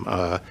with him,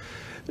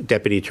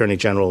 Deputy Attorney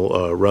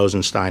General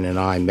Rosenstein and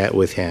I met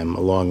with him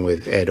along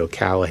with Ed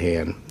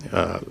O'Callaghan,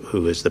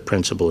 who is the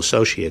principal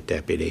associate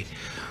deputy.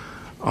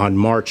 On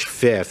March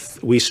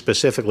 5th, we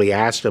specifically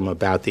asked him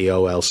about the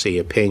OLC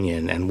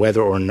opinion and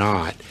whether or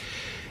not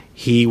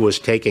he was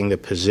taking the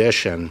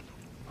position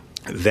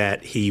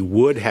that he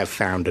would have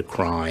found a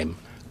crime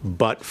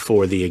but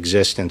for the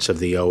existence of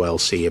the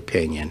OLC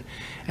opinion.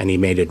 And he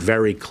made it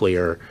very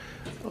clear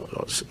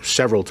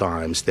several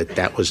times that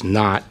that was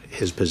not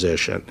his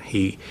position.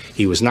 He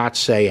was not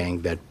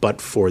saying that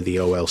but for the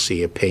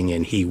OLC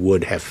opinion he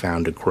would have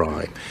found a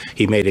crime.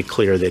 He made it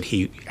clear that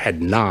he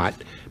had not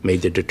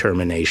made the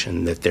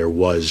determination that there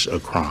was a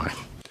crime.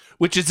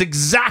 Which is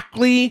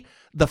exactly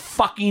the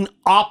fucking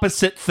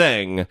opposite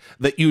thing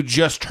that you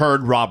just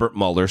heard Robert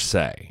Mueller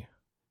say.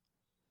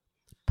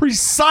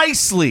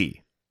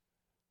 Precisely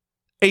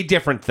a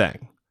different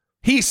thing.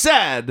 He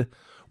said,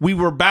 we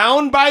were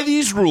bound by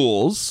these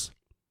rules,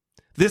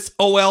 this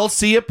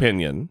OLC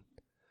opinion.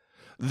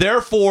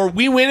 Therefore,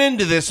 we went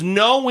into this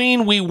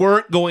knowing we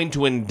weren't going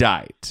to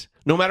indict,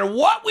 no matter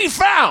what we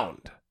found.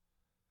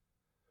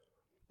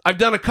 I've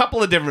done a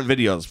couple of different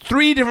videos,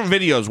 3 different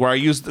videos where I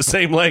used the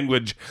same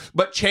language,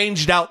 but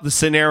changed out the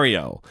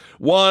scenario.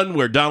 One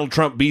where Donald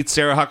Trump beats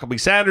Sarah Huckabee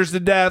Sanders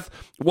to death.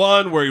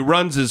 One where he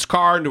runs his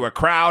car into a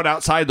crowd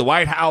outside the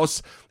White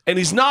House, and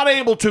he's not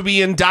able to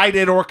be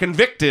indicted or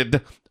convicted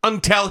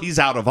until he's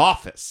out of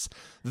office.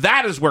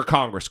 That is where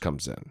Congress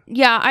comes in.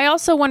 Yeah, I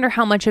also wonder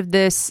how much of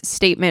this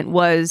statement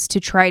was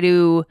to try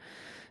to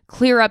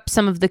clear up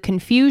some of the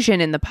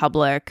confusion in the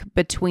public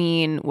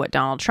between what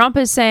Donald Trump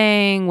is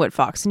saying, what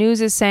Fox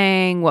News is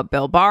saying, what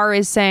Bill Barr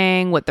is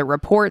saying, what the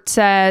report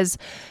says.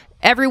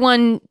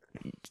 Everyone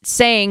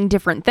saying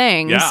different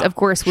things, of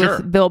course,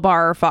 with Bill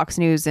Barr, Fox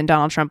News, and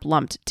Donald Trump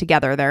lumped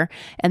together there,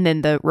 and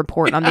then the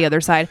report on the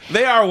other side.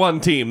 They are one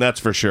team, that's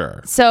for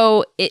sure.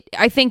 So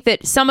I think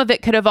that some of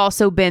it could have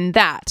also been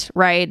that,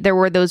 right? There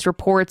were those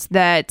reports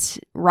that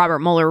Robert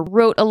Mueller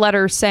wrote a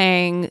letter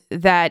saying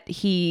that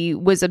he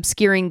was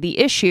obscuring the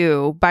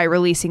issue by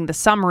releasing the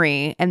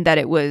summary and that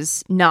it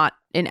was not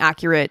an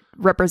accurate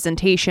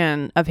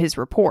representation of his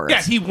report.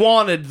 Yeah, he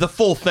wanted the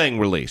full thing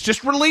released.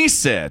 Just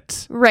release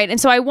it. Right.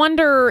 And so I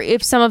wonder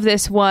if some of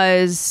this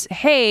was,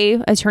 hey,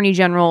 Attorney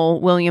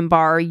General William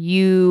Barr,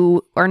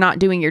 you are not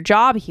doing your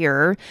job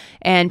here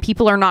and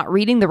people are not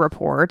reading the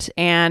report.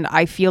 And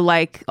I feel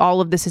like all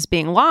of this is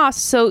being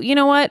lost. So you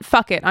know what?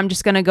 Fuck it. I'm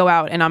just going to go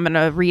out and I'm going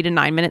to read a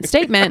 9-minute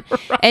statement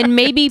right. And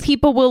maybe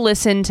people will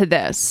listen to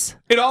this.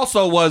 It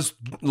also was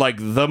like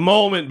the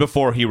moment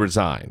before he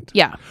resigned.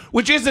 Yeah.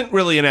 Which isn't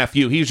really an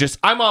FU. He was just,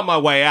 I'm on my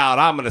way out.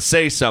 I'm going to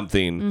say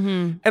something.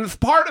 Mm-hmm. And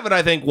part of it,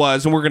 I think,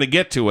 was, and we're going to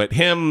get to it,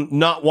 him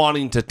not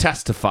wanting to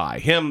testify.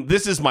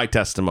 This is my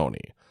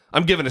testimony.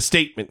 I'm giving a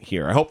statement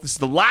here. I hope this is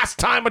the last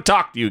time I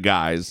talk to you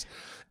guys.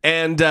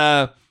 And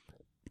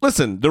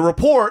listen, the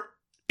report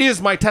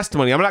is my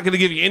testimony. I'm not going to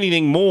give you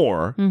anything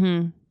more.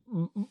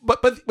 Mm-hmm.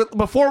 But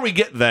before we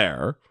get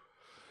there,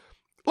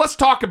 let's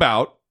talk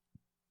about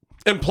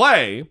and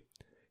play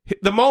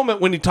the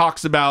moment when he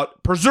talks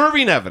about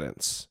preserving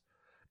evidence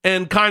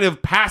and kind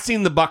of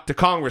passing the buck to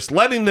Congress,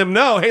 letting them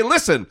know, hey,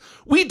 listen,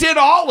 we did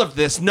all of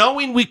this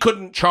knowing we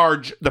couldn't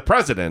charge the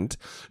president,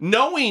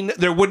 knowing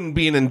there wouldn't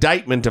be an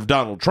indictment of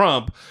Donald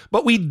Trump,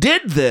 but we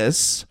did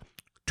this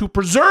to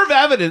preserve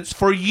evidence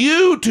for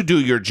you to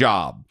do your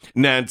job.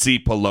 Nancy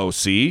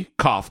Pelosi,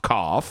 cough,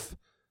 cough,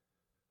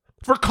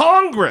 for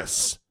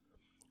Congress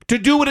to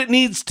do what it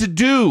needs to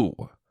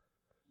do.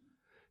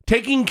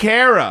 Taking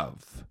care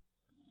of,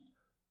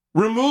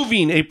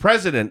 removing a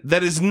president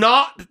that is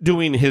not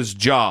doing his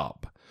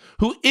job,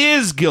 who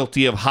is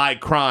guilty of high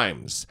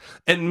crimes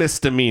and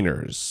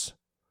misdemeanors.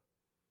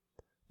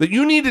 That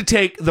you need to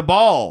take the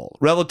ball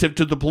relative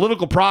to the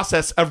political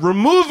process of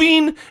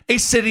removing a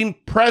sitting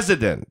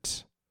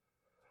president.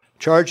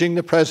 Charging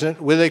the president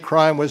with a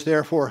crime was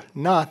therefore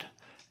not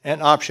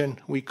an option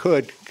we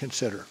could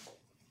consider.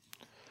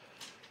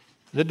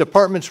 The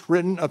department's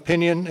written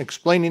opinion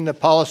explaining the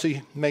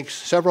policy makes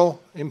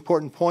several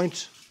important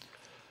points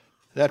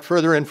that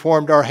further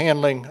informed our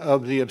handling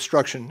of the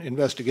obstruction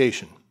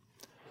investigation.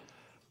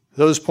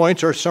 Those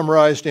points are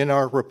summarized in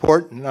our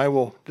report, and I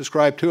will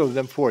describe 2 of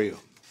them for you.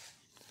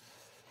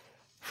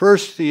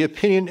 First, the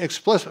opinion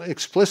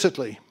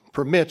explicitly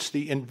permits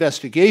the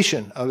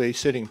investigation of a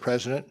sitting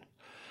president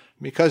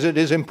because it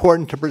is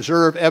important to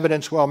preserve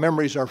evidence while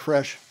memories are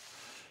fresh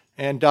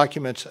and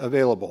documents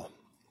available.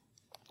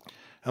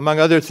 Among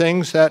other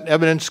things, that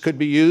evidence could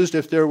be used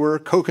if there were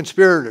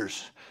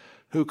co-conspirators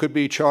who could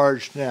be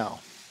charged now.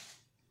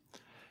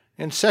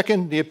 And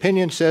second, the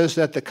opinion says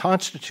that the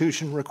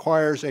Constitution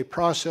requires a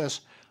process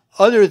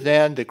other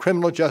than the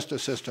criminal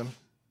justice system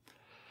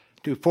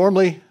to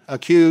formally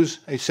accuse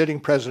a sitting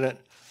president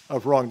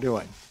of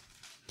wrongdoing.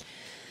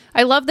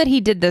 I love that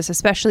he did this,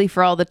 especially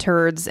for all the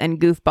turds and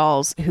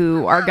goofballs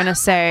who are going to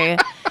say,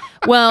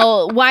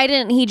 well, why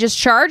didn't he just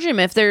charge him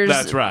if there's,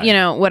 that's right.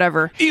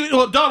 Whatever.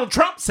 Well, Donald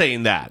Trump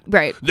saying that.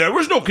 Right. There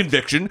was no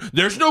conviction.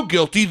 There's no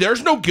guilty.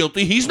 There's no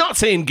guilty. He's not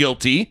saying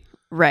guilty.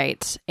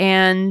 Right.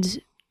 And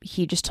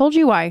he just told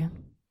you why.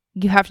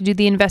 You have to do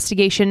the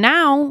investigation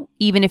now,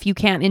 even if you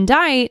can't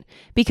indict,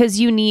 because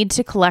you need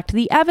to collect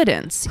the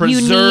evidence.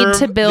 Preserve you need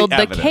to build the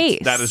evidence.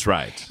 case. That is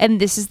right.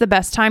 And this is the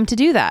best time to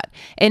do that.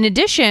 In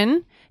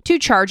addition to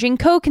charging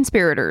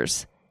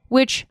co-conspirators,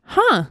 which,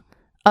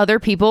 other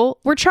people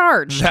were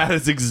charged. That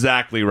is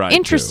exactly right.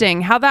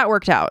 Interesting how that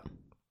worked out.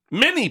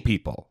 Many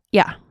people.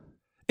 Yeah.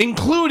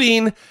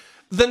 Including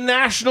the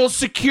National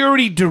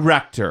Security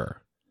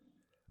Director,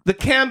 the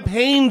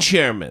campaign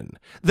chairman,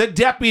 the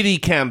deputy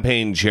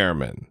campaign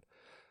chairman.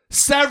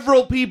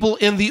 Several people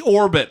in the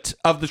orbit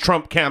of the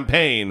Trump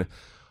campaign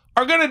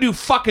are going to do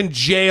fucking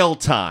jail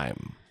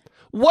time.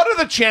 What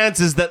are the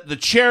chances that the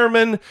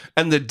chairman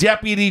and the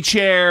deputy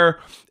chair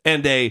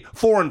and a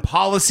foreign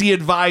policy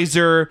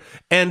advisor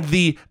and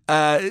the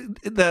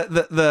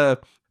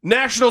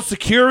national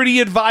security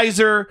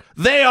advisor,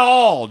 they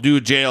all do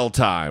jail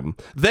time?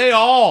 They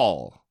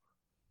all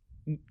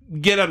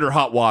get under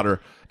hot water.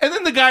 And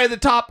then the guy at the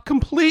top,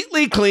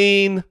 completely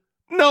clean,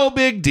 no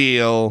big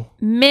deal.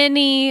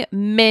 Many,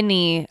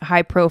 many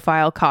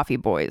high-profile coffee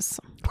boys.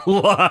 A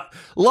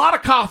lot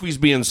of coffee's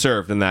being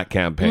served in that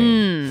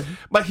campaign.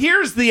 But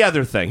here's the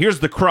other thing. Here's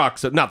the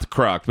crux. Not the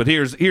crux, but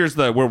here's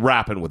the, we're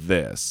rapping with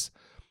this.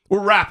 We're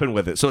rapping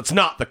with it. So it's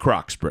not the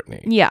crux,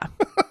 Brittany. Yeah.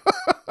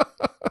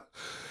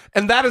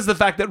 And that is the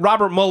fact that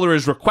Robert Mueller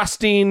is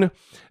requesting,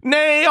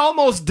 nay,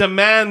 almost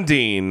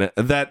demanding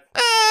that,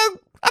 I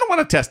don't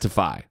want to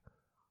testify.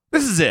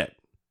 This is it.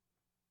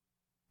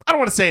 I don't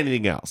want to say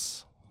anything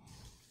else.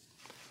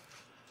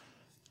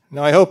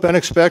 Now, I hope and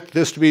expect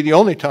this to be the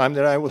only time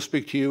that I will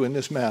speak to you in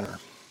this manner.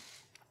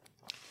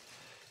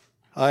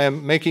 I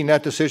am making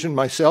that decision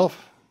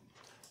myself.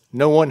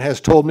 No one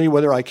has told me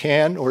whether I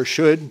can or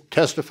should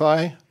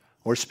testify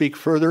or speak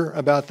further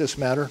about this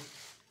matter.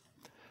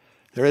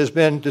 There has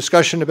been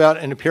discussion about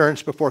an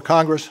appearance before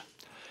Congress.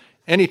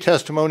 Any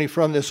testimony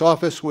from this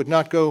office would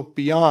not go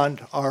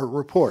beyond our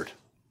report.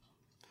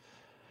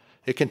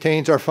 It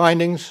contains our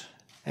findings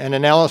and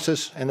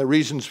analysis and the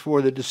reasons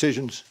for the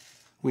decisions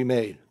we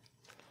made.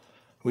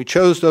 We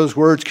chose those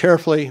words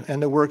carefully, and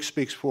the work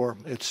speaks for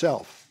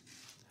itself.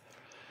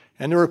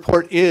 And the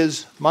report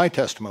is my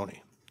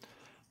testimony.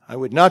 I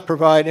would not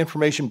provide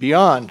information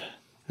beyond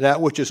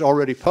that which is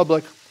already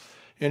public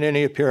in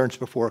any appearance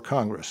before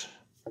Congress.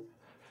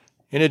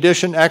 In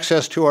addition,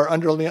 access to our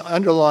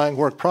underlying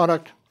work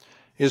product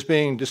is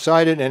being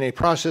decided in a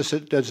process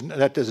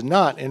that does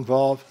not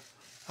involve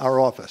our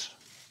office.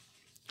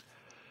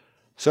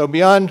 So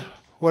beyond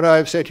what I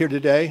have said here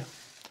today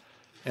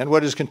and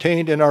what is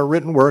contained in our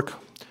written work,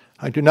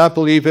 I do not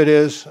believe it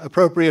is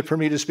appropriate for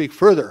me to speak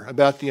further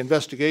about the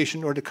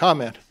investigation or to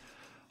comment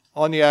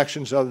on the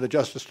actions of the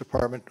Justice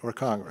Department or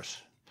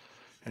Congress.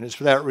 And it's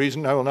for that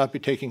reason I will not be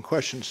taking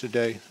questions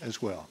today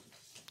as well.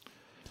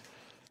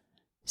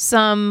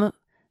 Some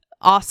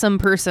awesome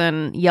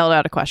person yelled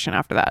out a question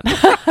after that.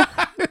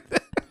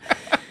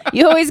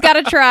 You always got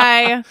to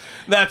try.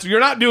 You're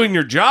not doing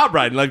your job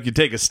right unless you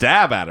take a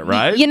stab at it,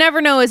 right? You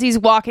never know as he's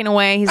walking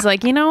away. He's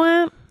like, you know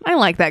what? I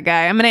like that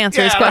guy. I'm going to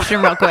answer his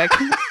question real quick.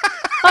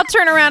 I'll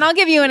turn around. I'll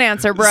give you an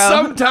answer, bro.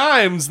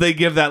 Sometimes they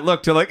give that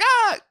look to like,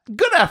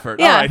 good effort.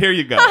 Yeah. All right, here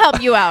you go. I'll help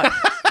you out.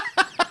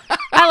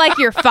 I like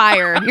your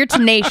fire. You're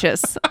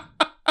tenacious.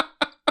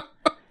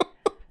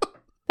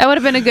 That would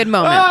have been a good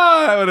moment.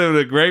 That would have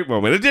been a great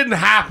moment. It didn't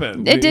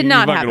happen. It did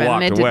not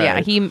happen. It did,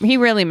 yeah, he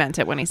really meant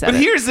it when he said it.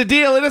 But here's the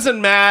deal. It doesn't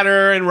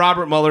matter, and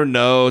Robert Mueller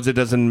knows it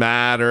doesn't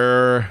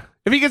matter.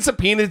 If he gets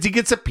subpoenaed, he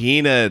gets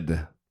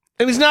subpoenaed.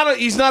 And he's not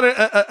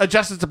a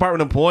Justice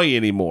Department employee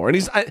anymore.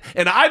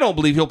 And I don't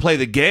believe he'll play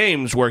the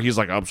games where he's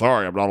like, I'm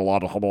sorry, I'm not allowed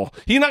to.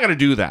 He's not going to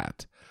do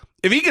that.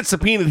 If he gets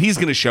subpoenaed, he's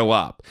going to show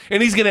up,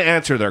 and he's going to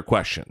answer their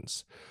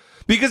questions.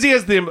 Because he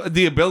has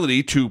the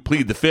ability to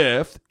plead the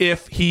fifth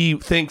if he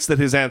thinks that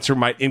his answer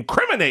might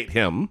incriminate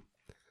him.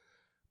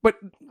 But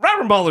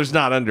Robert Mueller's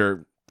not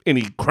under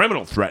any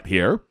criminal threat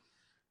here.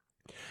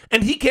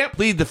 And he can't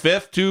plead the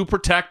fifth to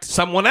protect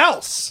someone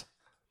else.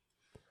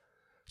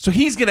 So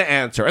he's going to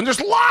answer. And there's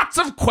lots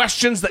of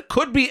questions that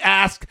could be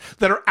asked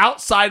that are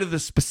outside of the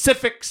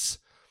specifics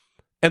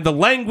and the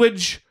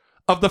language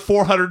of the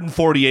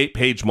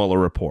 448-page Mueller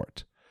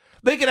report.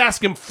 They could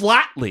ask him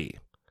flatly,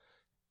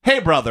 hey,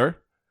 brother,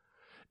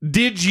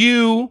 did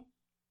you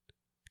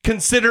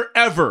consider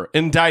ever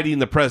indicting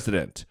the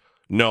president?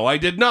 No, I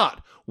did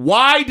not.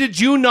 Why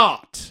did you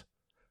not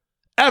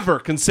ever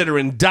consider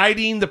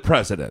indicting the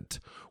president?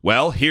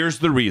 Well, here's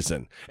the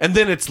reason. And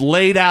then it's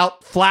laid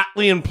out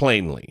flatly and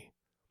plainly.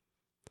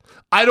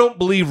 I don't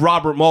believe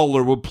Robert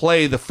Mueller would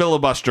play the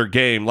filibuster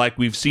game like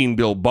we've seen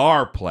Bill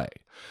Barr play,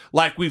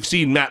 like we've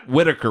seen Matt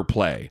Whitaker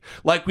play,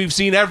 like we've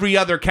seen every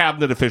other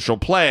cabinet official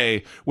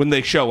play when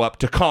they show up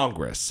to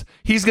Congress.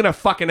 He's going to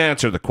fucking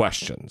answer the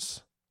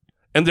questions.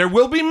 And there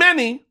will be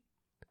many.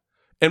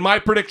 And my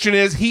prediction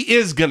is he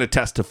is going to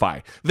testify.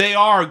 They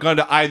are going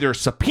to either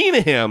subpoena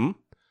him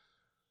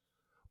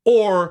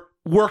or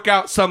work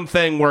out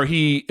something where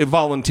he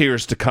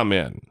volunteers to come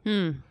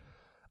in.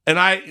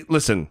 And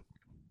listen,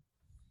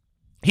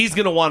 he's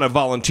going to want to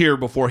volunteer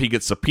before he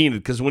gets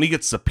subpoenaed, because when he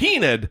gets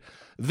subpoenaed,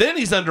 then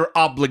he's under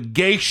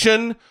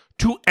obligation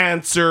to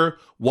answer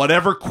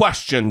whatever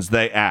questions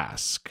they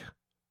ask.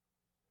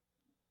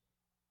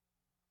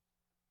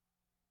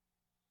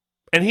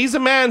 And he's a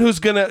man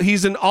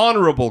he's an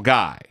honorable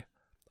guy.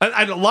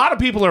 And a lot of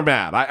people are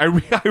mad. I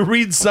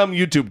read some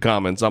YouTube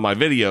comments on my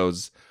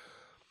videos.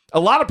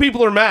 A lot of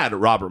people are mad at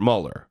Robert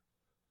Mueller.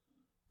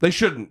 They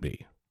shouldn't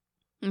be.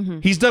 Mm-hmm.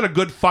 He's done a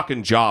good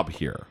fucking job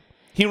here.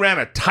 He ran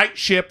a tight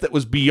ship that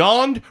was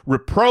beyond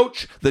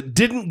reproach, that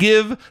didn't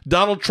give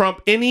Donald Trump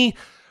any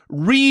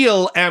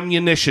real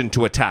ammunition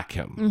to attack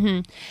him. Mm-hmm.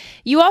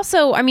 You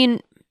also,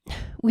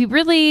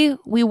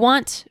 we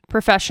want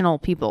professional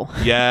people.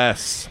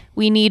 Yes.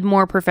 We need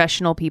more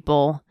professional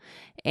people.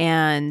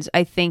 And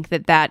I think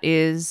that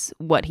is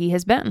what he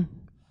has been.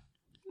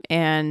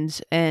 And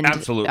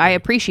absolutely, I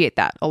appreciate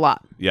that a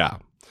lot. Yeah.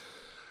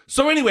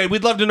 So anyway,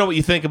 we'd love to know what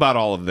you think about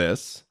all of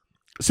this.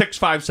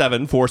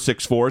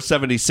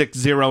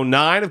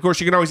 657-464-7609. Of course,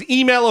 you can always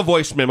email a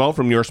voice memo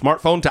from your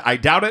smartphone to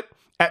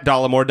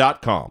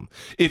idoughtit@dollamore.com.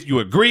 If you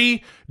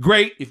agree,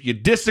 great. If you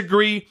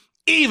disagree,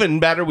 even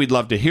better. We'd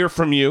love to hear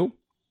from you.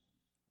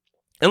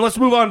 And let's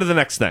move on to the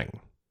next thing.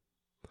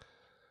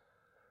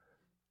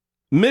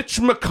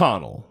 Mitch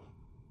McConnell.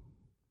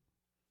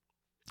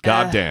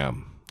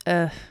 Goddamn.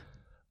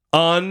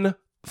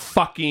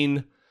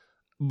 Unfucking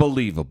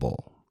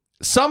believable.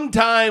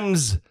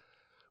 Sometimes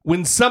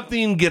when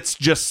something gets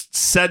just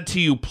said to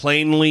you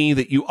plainly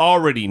that you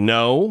already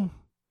know,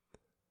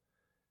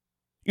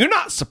 you're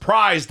not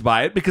surprised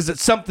by it because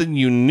it's something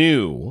you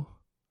knew.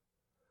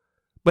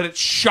 but it's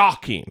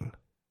shocking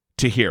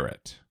to hear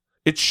it.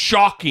 It's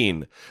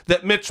shocking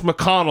that Mitch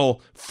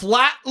McConnell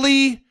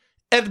flatly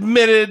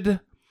admitted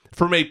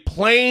from a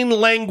plain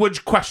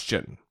language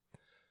question,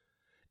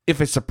 if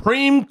a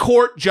Supreme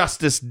Court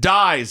justice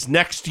dies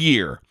next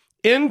year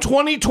in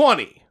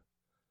 2020,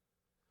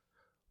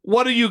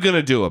 what are you going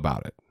to do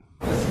about it?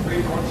 The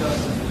Supreme Court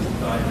justice doesn't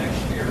die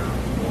next year.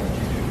 What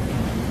would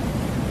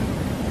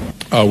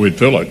you do? We'd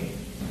fill it.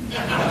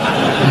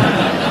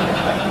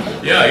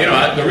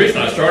 Yeah, the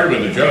reason I started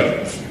with the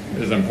judges,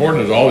 as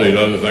important as all these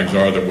other things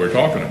are that we're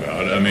talking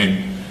about, I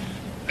mean,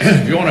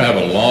 if you want to have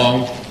a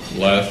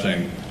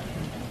long-lasting,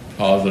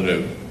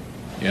 positive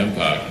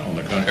impact on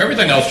the country,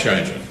 everything else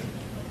changes.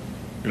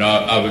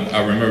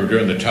 I remember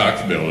during the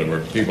tax bill, there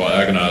were people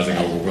agonizing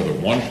over whether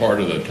one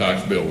part of the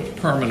tax bill was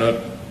permanent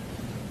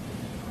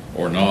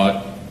or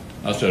not.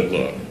 I said,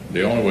 look,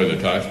 the only way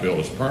the tax bill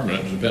is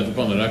permanent depends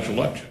upon the next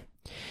election.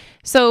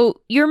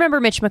 So you remember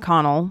Mitch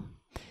McConnell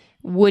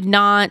would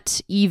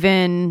not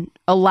even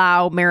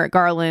allow Merrick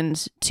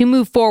Garland to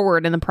move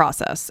forward in the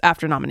process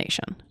after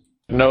nomination.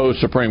 No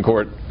Supreme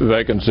Court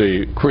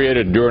vacancy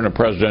created during a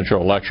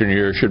presidential election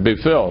year should be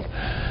filled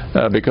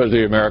because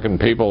the American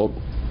people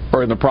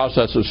are in the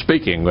process of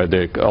speaking.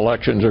 The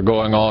elections are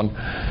going on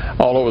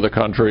all over the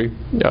country.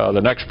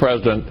 The next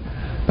president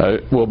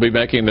will be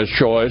making this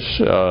choice.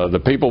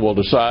 The people will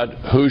decide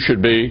who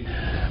should be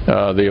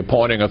the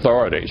appointing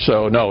authority.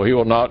 So, no, he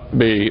will not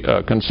be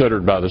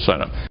considered by the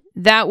Senate.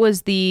 That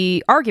was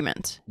the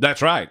argument.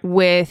 That's right.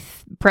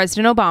 With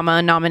President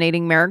Obama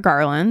nominating Merrick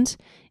Garland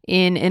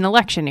in an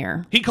election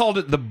year. He called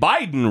it the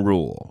Biden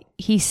rule.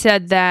 He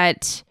said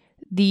that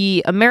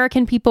the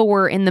American people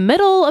were in the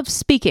middle of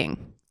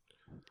speaking.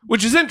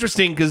 Which is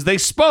interesting because they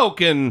spoke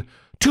in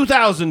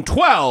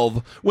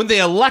 2012 when they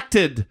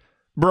elected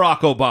Barack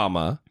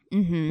Obama,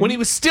 when he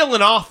was still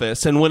in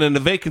office, and when a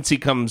vacancy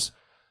comes,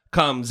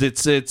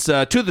 it's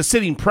to the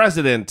sitting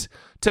president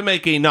to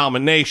make a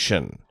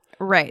nomination.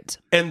 Right.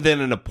 And then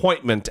an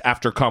appointment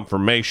after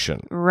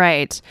confirmation.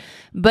 Right.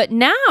 But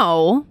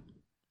now,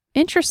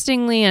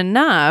 interestingly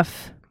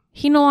enough,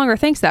 he no longer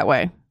thinks that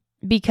way.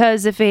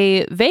 Because if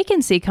a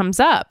vacancy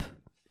comes up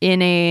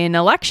in an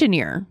election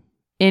year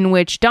in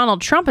which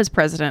Donald Trump is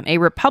president, a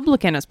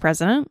Republican is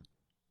president,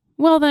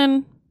 well,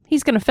 then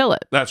he's going to fill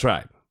it. That's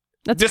right.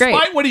 That's great.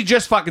 Despite what he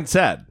just fucking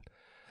said.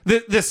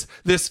 This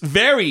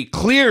very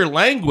clear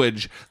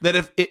language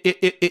that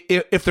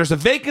if there's a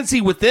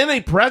vacancy within a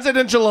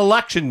presidential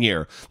election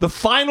year, the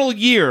final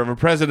year of a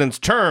president's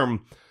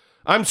term,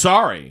 I'm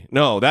sorry,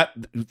 no,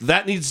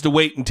 that needs to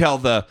wait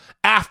until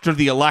after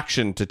the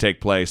election to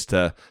take place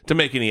to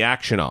make any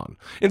action on.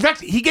 In fact,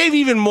 he gave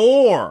even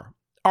more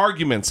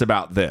arguments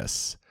about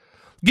this,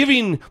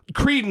 giving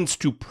credence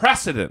to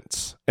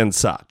precedents and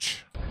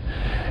such.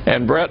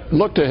 And Brett,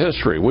 look to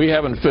history. We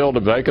haven't filled a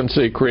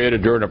vacancy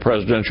created during a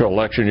presidential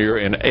election year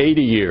in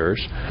 80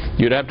 years.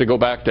 You'd have to go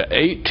back to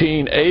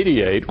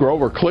 1888,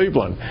 Grover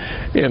Cleveland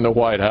in the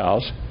White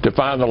House, to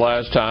find the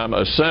last time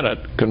a Senate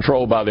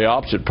controlled by the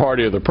opposite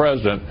party of the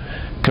president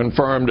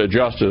confirmed a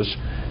justice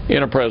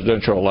in a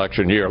presidential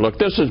election year. Look,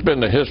 this has been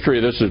the history,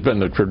 this has been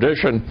the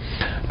tradition,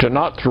 to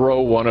not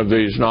throw one of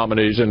these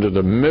nominees into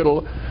the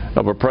middle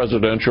of a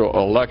presidential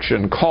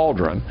election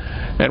cauldron.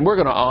 And we're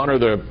going to honor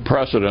the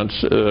precedents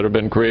that have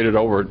been created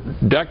over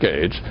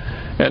decades.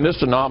 And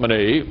this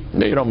nominee,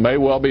 may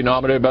well be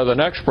nominated by the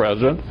next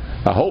president.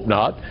 I hope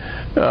not.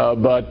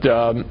 But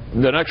the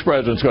next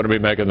president's going to be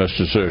making this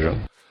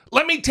decision.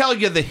 Let me tell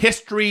you the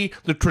history,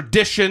 the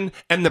tradition,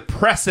 and the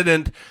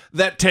precedent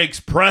that takes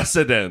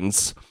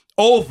precedence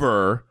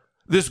over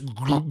this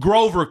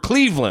Grover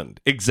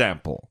Cleveland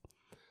example.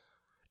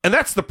 And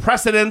that's the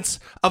precedence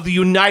of the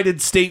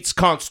United States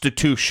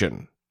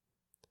Constitution,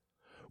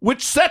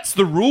 which sets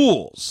the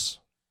rules.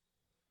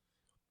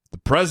 The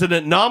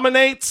president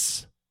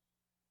nominates,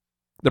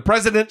 the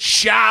president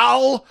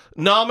shall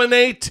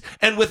nominate,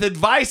 and with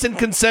advice and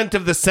consent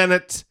of the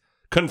Senate,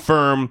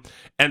 confirm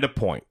and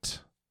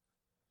appoint.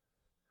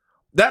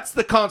 That's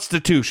the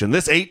Constitution.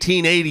 This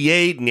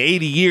 1888 and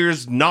 80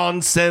 years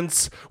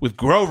nonsense with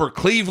Grover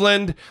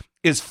Cleveland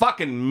is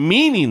fucking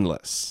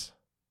meaningless.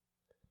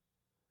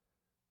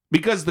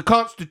 Because the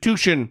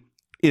Constitution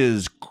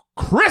is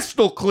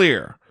crystal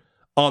clear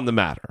on the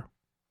matter.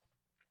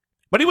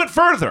 But he went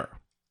further.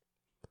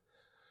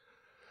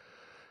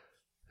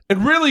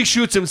 And really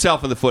shoots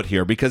himself in the foot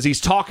here because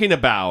he's talking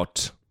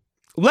about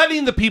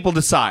letting the people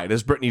decide,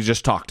 as Brittany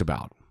just talked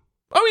about.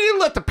 Oh, he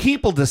didn't let the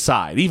people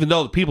decide, even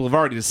though the people have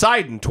already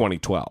decided in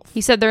 2012.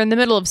 He said they're in the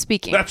middle of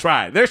speaking. That's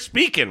right. They're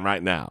speaking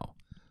right now.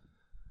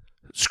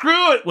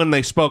 Screw it when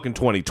they spoke in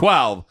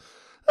 2012.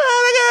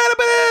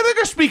 They're going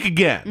to speak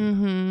again.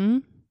 Mm-hmm.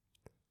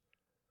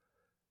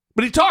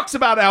 But he talks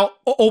about how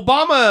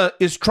Obama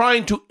is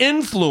trying to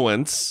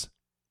influence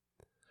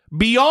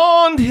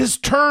beyond his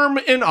term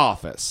in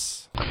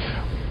office.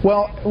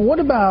 Well, what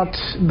about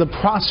the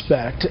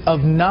prospect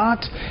of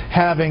not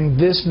having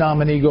this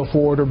nominee go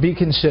forward or be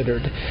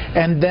considered,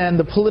 and then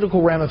the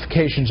political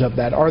ramifications of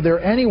that? Are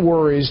there any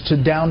worries to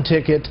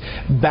down-ticket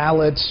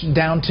ballots,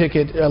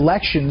 down-ticket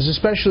elections,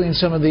 especially in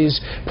some of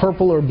these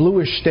purple or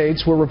bluish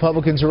states where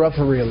Republicans are up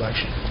for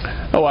re-election?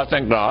 Oh, I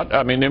think not.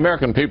 I mean, the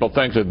American people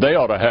think that they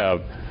ought to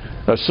have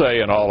a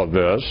say in all of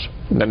this,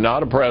 and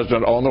not a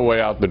president on the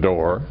way out the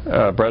door.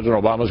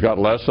 President Obama's got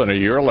less than a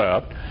year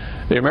left.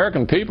 The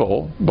American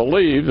people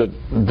believe that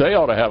they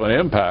ought to have an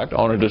impact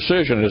on a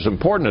decision as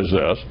important as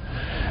this.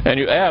 And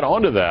you add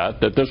on to that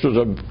this was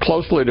a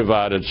closely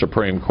divided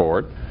Supreme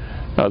Court.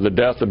 The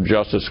death of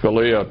Justice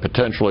Scalia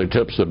potentially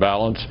tips the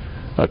balance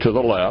to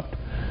the left.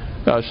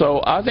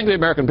 So I think the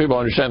American people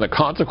understand the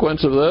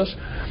consequence of this.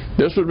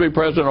 This would be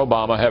President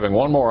Obama having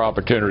one more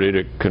opportunity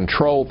to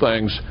control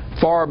things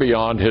far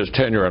beyond his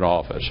tenure in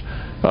office.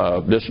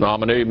 This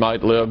nominee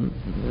might live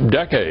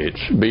decades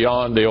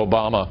beyond the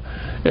Obama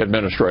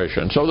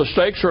administration. So the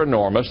stakes are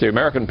enormous. The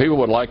American people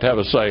would like to have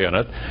a say in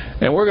it,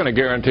 and we're going to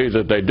guarantee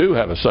that they do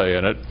have a say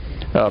in it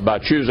by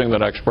choosing the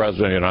next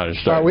president of the United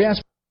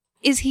States.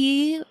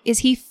 Is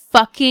he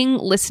fucking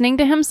listening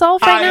to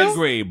himself right now? I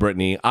agree,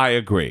 Brittany. I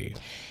agree.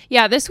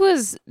 Yeah, this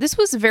was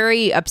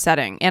very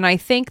upsetting, and I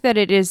think that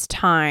it is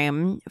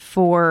time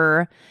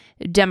for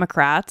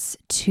Democrats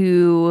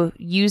to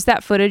use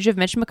that footage of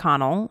Mitch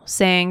McConnell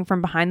saying from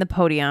behind the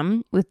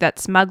podium with that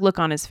smug look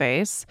on his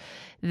face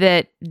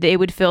that they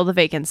would fill the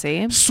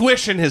vacancy.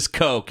 Swishing his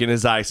Coke in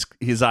his ice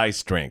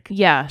drink.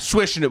 Yeah.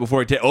 Swishing it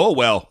before he takes. Oh,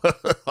 well.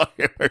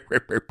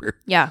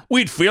 Yeah.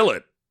 We'd feel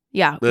it.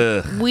 Yeah.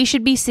 Ugh. We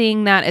should be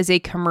seeing that as a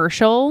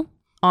commercial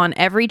on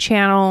every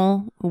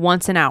channel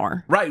once an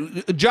hour. Right.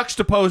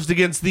 Juxtaposed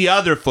against the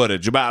other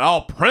footage about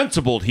how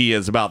principled he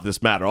is about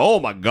this matter. Oh,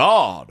 my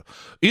God.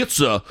 It's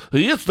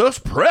those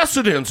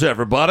precedents,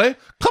 everybody.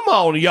 Come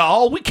on,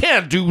 y'all. We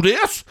can't do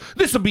this.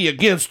 This will be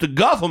against the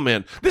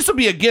government. This will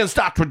be against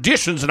our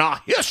traditions and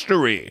our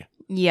history.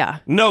 Yeah.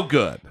 No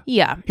good.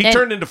 Yeah. He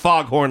turned into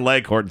Foghorn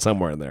Leghorn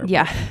somewhere in there.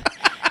 Yeah.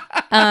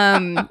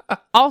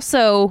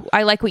 Also,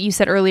 I like what you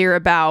said earlier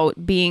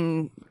about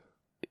being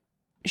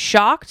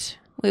shocked.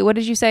 Wait, what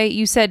did you say?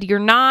 You said you're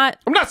not...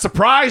 I'm not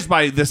surprised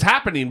by this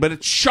happening, but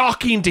it's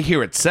shocking to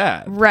hear it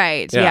said.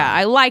 Right. Yeah.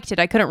 I liked it.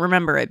 I couldn't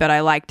remember it, but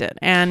I liked it.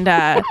 And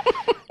I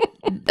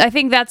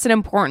think that's an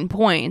important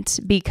point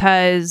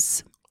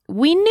because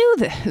we knew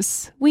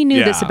this. We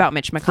knew this about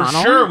Mitch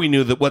McConnell. For sure we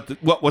knew that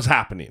what was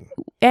happening.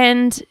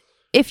 And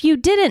if you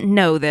didn't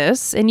know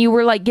this and you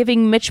were like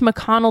giving Mitch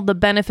McConnell the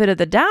benefit of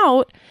the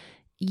doubt,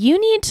 you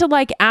need to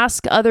like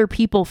ask other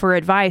people for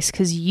advice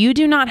because you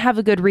do not have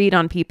a good read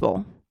on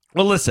people.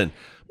 Well, listen,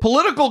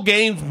 political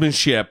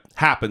gamesmanship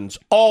happens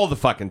all the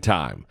fucking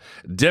time.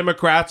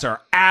 Democrats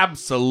are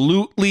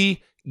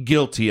absolutely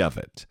guilty of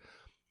it.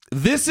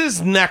 This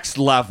is next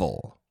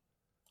level.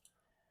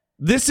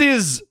 This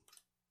is,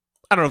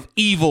 I don't know if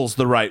evil's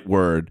the right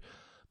word,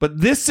 but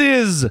this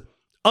is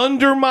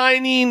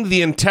undermining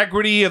the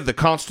integrity of the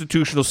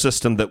constitutional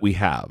system that we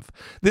have.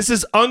 This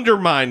is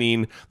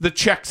undermining the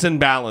checks and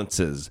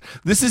balances.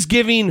 This is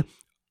giving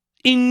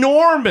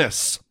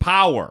enormous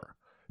power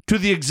to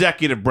the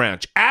executive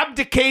branch,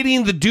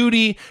 abdicating the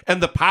duty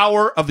and the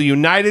power of the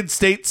United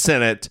States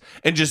Senate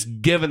and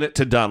just giving it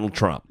to Donald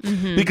Trump.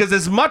 Mm-hmm. Because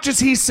as much as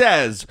he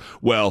says,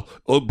 well,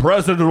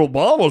 President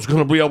Obama is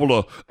going to be able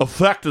to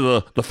affect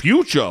the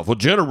future for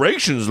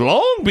generations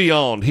long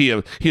beyond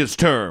his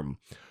term.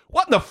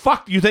 What in the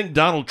fuck do you think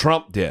Donald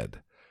Trump did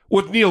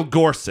with Neil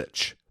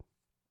Gorsuch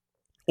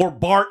or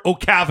Bart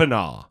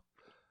O'Kavanaugh?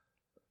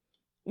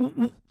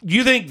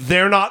 You think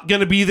they're not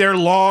going to be there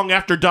long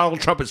after Donald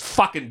Trump is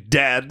fucking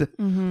dead?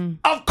 Mm-hmm.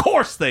 Of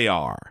course they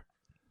are.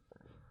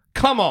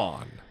 Come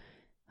on.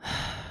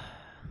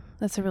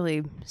 That's a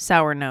really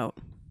sour note.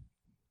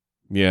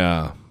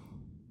 Yeah.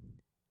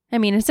 I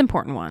mean, it's an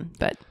important one,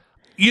 but...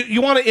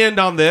 You want to end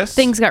on this?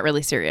 Things got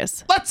really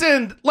serious. Let's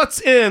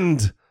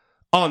end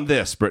on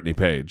this, Brittany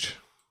Page.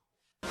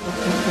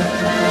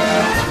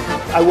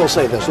 I will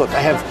say this. Look, I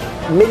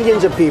have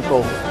millions of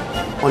people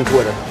on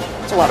Twitter.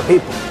 It's a lot of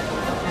people.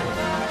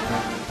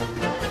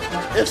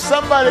 If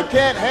somebody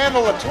can't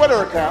handle a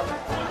Twitter account,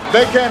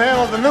 they can't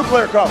handle the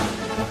nuclear code.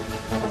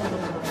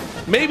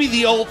 Maybe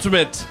the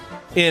ultimate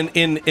in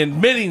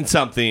admitting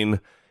something,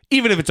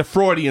 even if it's a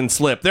Freudian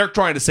slip, they're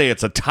trying to say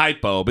it's a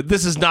typo, but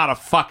this is not a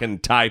fucking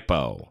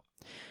typo.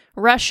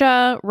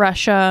 Russia,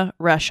 Russia,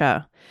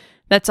 Russia.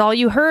 That's all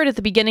you heard at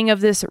the beginning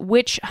of this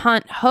witch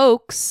hunt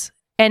hoax.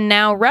 And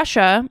now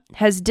Russia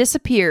has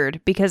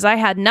disappeared because I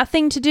had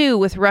nothing to do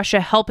with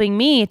Russia helping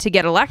me to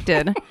get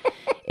elected.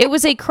 It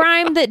was a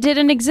crime that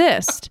didn't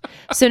exist.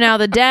 So now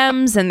the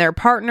Dems and their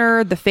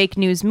partner, the fake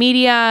news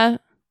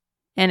media,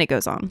 and it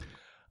goes on.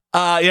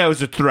 Yeah, it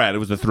was a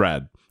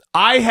thread.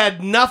 I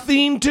had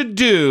nothing to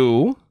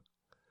do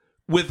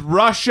with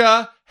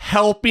Russia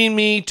helping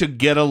me to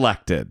get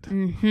elected.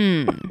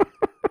 Mm-hmm.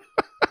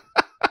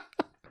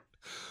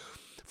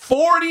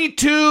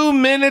 42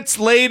 minutes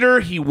later,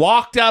 he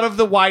walked out of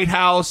the White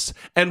House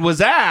and was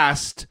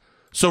asked,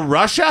 So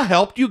Russia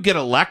helped you get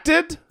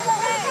elected?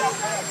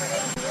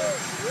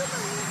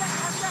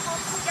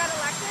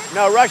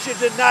 No, Russia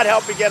did not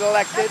help me get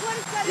elected.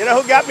 You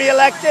know who got me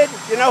elected?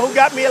 You know who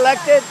got me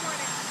elected?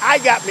 I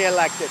got me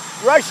elected.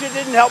 Russia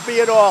didn't help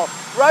me at all.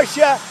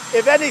 Russia,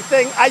 if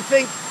anything, I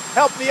think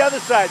helped the other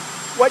side.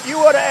 What you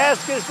ought to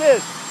ask is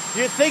this.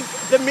 Do you think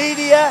the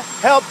media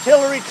helped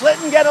Hillary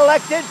Clinton get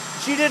elected?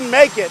 She didn't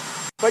make it.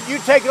 But you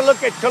take a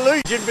look at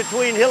collusion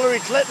between Hillary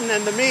Clinton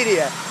and the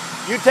media.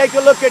 You take a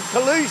look at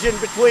collusion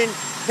between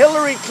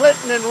Hillary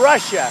Clinton and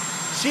Russia.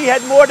 She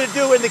had more to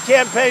do in the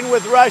campaign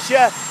with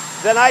Russia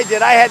than I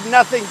did. I had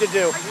nothing to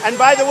do. And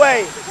by the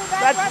way,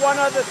 that's one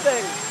other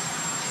thing.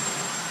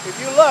 If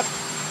you look,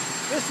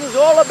 this was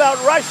all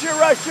about Russia,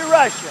 Russia,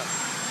 Russia.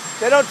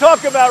 They don't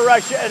talk about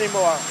Russia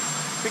anymore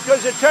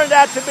because it turned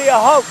out to be a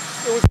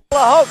hoax. It was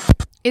a hoax.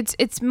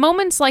 It's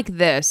moments like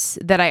this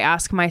that I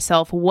ask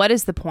myself, what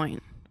is the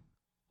point?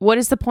 What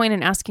is the point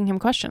in asking him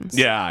questions?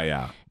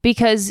 Yeah.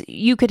 Because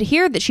you could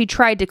hear that she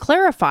tried to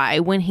clarify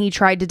when he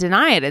tried to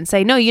deny it and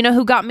say, no, you know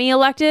who got me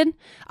elected?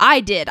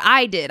 I did.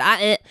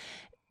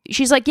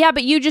 She's like, yeah,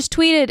 but you just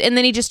tweeted. And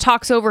then he just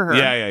talks over her.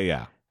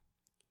 Yeah.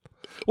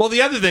 Well,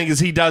 the other thing is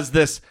he does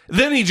this.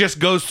 Then he just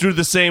goes through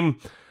the same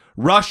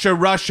Russia,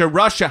 Russia,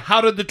 Russia. How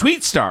did the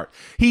tweet start?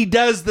 He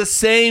does the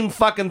same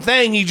fucking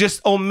thing. He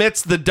just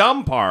omits the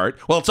dumb part.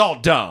 Well, it's all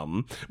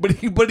dumb, but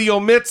he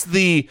omits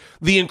the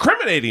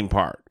incriminating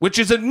part, which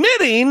is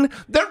admitting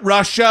that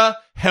Russia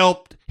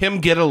helped him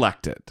get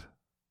elected.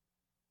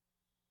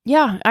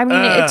 Yeah, I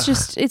mean,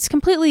 it's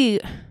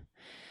completely...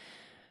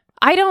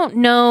 I don't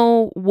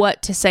know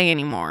what to say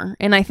anymore.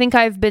 And I think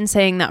I've been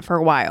saying that for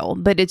a while,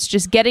 but it's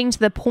just getting to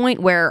the point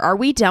where, are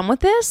we done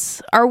with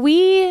this?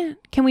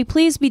 Can we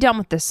please be done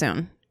with this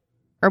soon?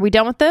 Are we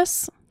done with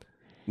this?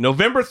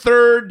 November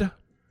 3rd,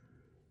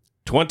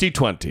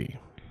 2020.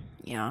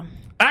 Yeah.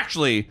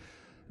 Actually,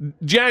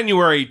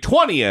 January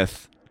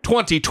 20th,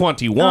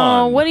 2021.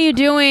 Oh, what are you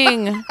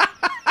doing?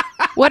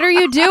 What are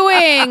you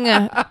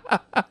doing?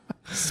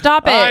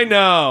 Stop it. I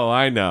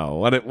know.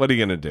 What are you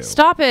going to do?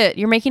 Stop it.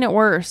 You're making it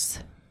worse.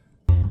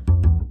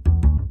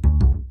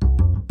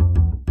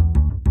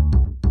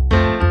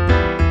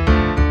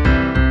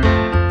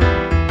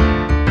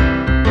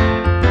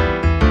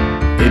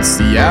 It's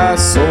the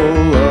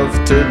asshole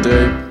of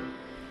today.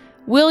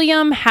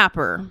 William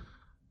Happer.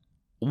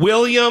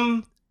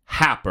 William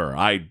Happer.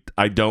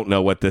 I don't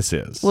know what this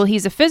is. Well,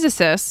 he's a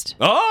physicist.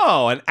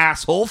 Oh, an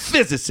asshole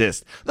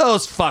physicist.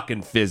 Those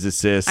fucking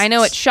physicists. I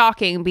know it's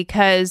shocking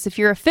because if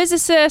you're a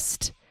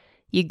physicist,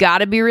 you got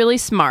to be really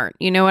smart.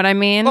 You know what I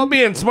mean? Well,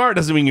 being smart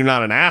doesn't mean you're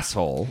not an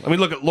asshole. I mean,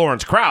 look at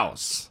Lawrence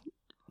Krauss.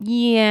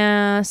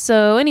 Yeah.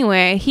 So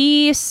anyway,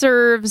 he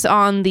serves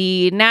on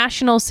the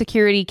National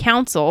Security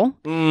Council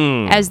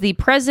as the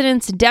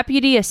president's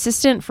deputy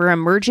assistant for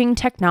emerging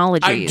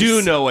technologies. I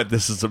do know what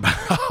this is about.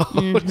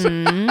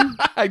 Mm-hmm.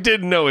 I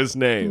didn't know his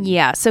name.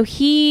 Yeah. So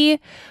he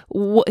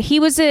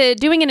was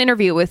doing an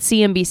interview with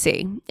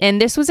CNBC,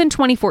 and this was in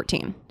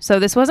 2014. So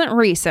this wasn't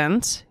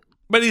recent.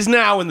 But he's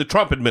now in the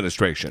Trump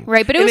administration.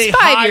 Right, but it was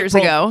 5 years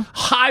ago.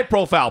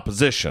 High-profile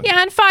position.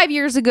 Yeah, and 5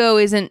 years ago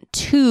isn't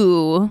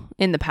too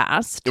in the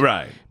past.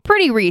 Right.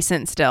 Pretty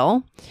recent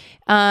still.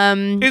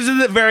 Is it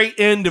the very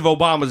end of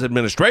Obama's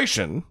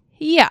administration?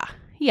 Yeah.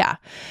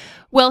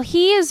 Well,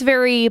 he is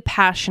very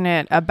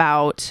passionate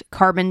about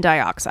carbon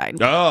dioxide.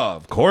 Oh,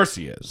 of course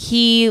he is.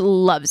 He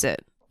loves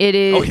it. It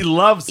is. Oh, he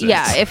loves it.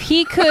 Yeah, if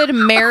he could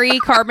marry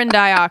carbon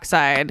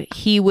dioxide,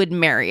 he would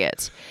marry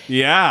it.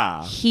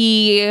 Yeah.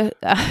 He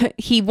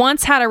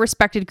once had a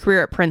respected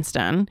career at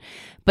Princeton,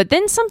 but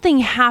then something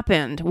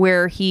happened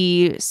where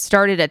he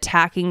started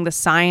attacking the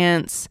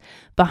science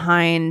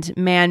behind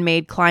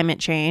man-made climate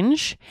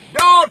change.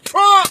 No,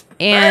 Trump!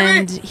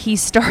 And baby! He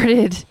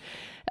started,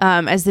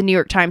 as the New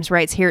York Times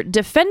writes here,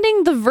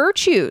 defending the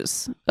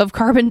virtues of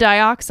carbon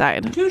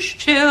dioxide. Just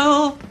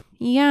chill.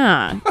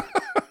 Yeah.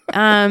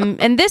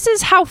 And this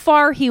is how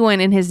far he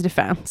went in his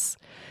defense.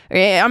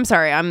 I'm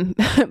sorry, I'm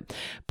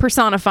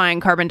personifying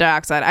carbon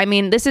dioxide. I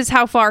mean, this is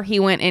how far he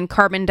went in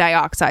carbon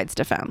dioxide's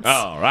defense.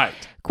 All right.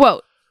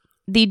 Quote,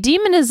 the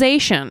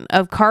demonization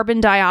of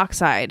carbon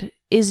dioxide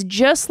is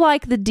just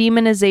like the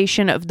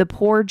demonization of the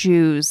poor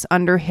Jews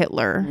under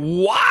Hitler.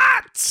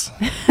 What?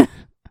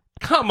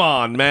 Come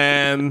on,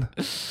 man.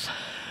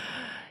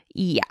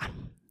 Yeah.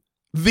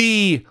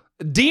 The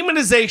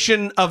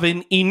demonization of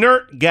an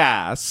inert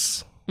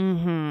gas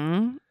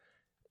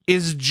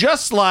is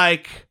just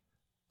like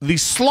the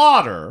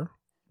slaughter,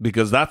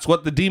 because that's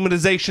what the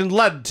demonization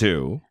led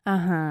to,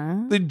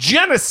 the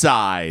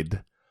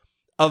genocide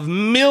of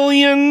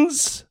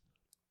millions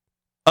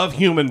of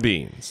human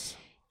beings.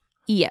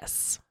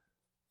 Yes.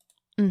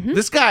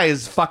 This guy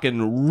is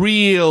fucking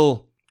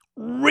real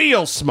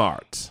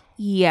smart.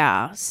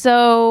 Yeah.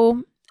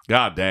 So...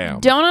 God damn.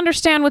 Don't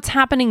understand what's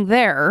happening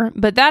there,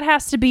 but that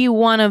has to be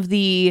one of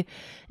the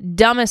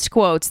dumbest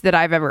quotes that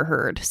I've ever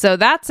heard. So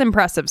that's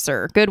impressive,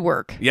 sir. Good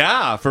work.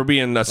 Yeah, for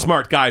being a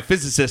smart guy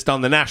physicist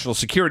on the National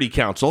Security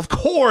Council, of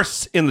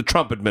course, in the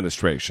Trump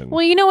administration.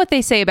 Well, you know what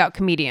they say about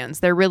comedians.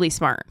 They're really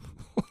smart.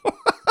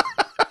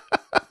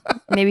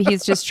 Maybe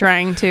he's just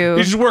trying to...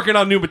 He's just working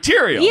on new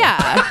material.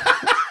 Yeah.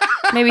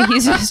 Maybe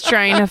he's just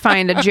trying to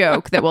find a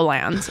joke that will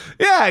land.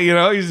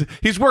 Yeah,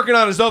 he's working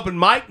on his open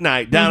mic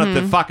night down at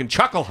the fucking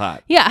Chuckle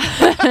Hut. Yeah.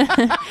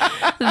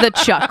 The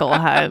Chuckle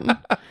Hut.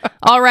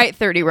 All right,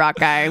 30 Rock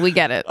guy. We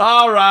get it.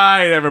 All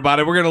right,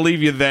 everybody. We're going to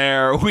leave you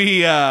there.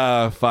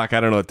 I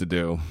don't know what to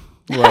do.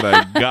 What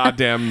a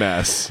goddamn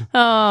mess.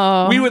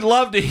 Oh. We would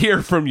love to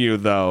hear from you,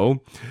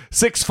 though.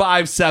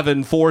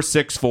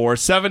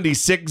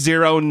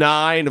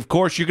 657-464-7609. Of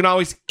course, you can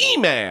always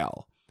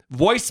email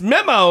voice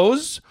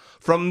memos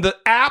from the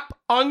app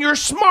on your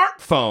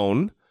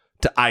smartphone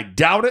to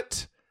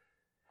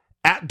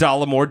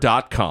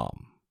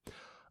idoubtit@dollemore.com.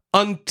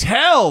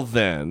 Until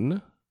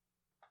then,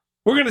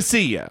 we're going to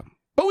see you.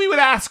 But we would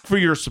ask for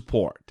your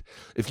support.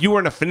 If you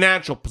are in a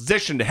financial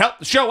position to help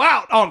the show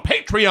out on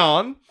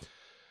Patreon,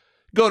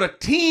 go to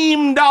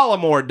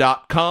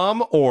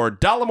teamdollemore.com or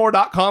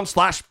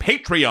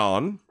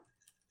dollemore.com/Patreon.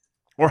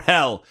 Or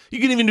hell, you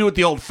can even do it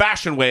the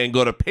old-fashioned way and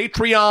go to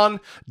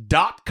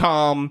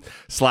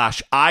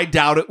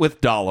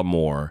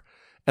patreon.com/IDoubtItWithDollemore.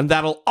 And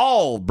that'll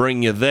all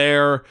bring you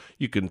there.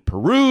 You can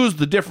peruse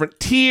the different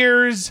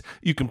tiers.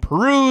 You can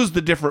peruse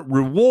the different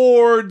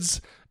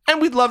rewards. And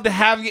we'd love to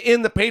have you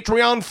in the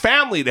Patreon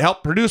family to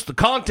help produce the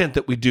content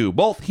that we do,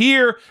 both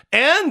here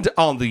and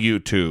on the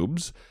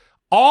YouTubes.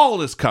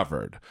 All is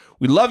covered.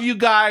 We love you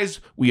guys.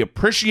 We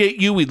appreciate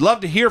you. We'd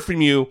love to hear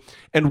from you.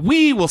 And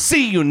we will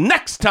see you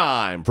next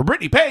time. For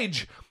Brittany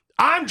Page,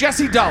 I'm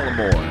Jesse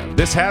Dollemore.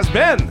 This has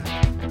been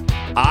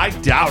I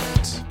Doubt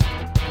It.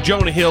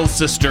 Jonah Hill's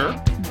sister.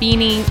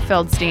 Beanie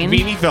Feldstein.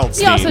 Beanie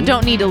Feldstein. You also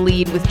don't need to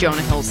lead with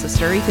Jonah Hill's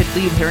sister. You could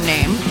leave her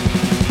name.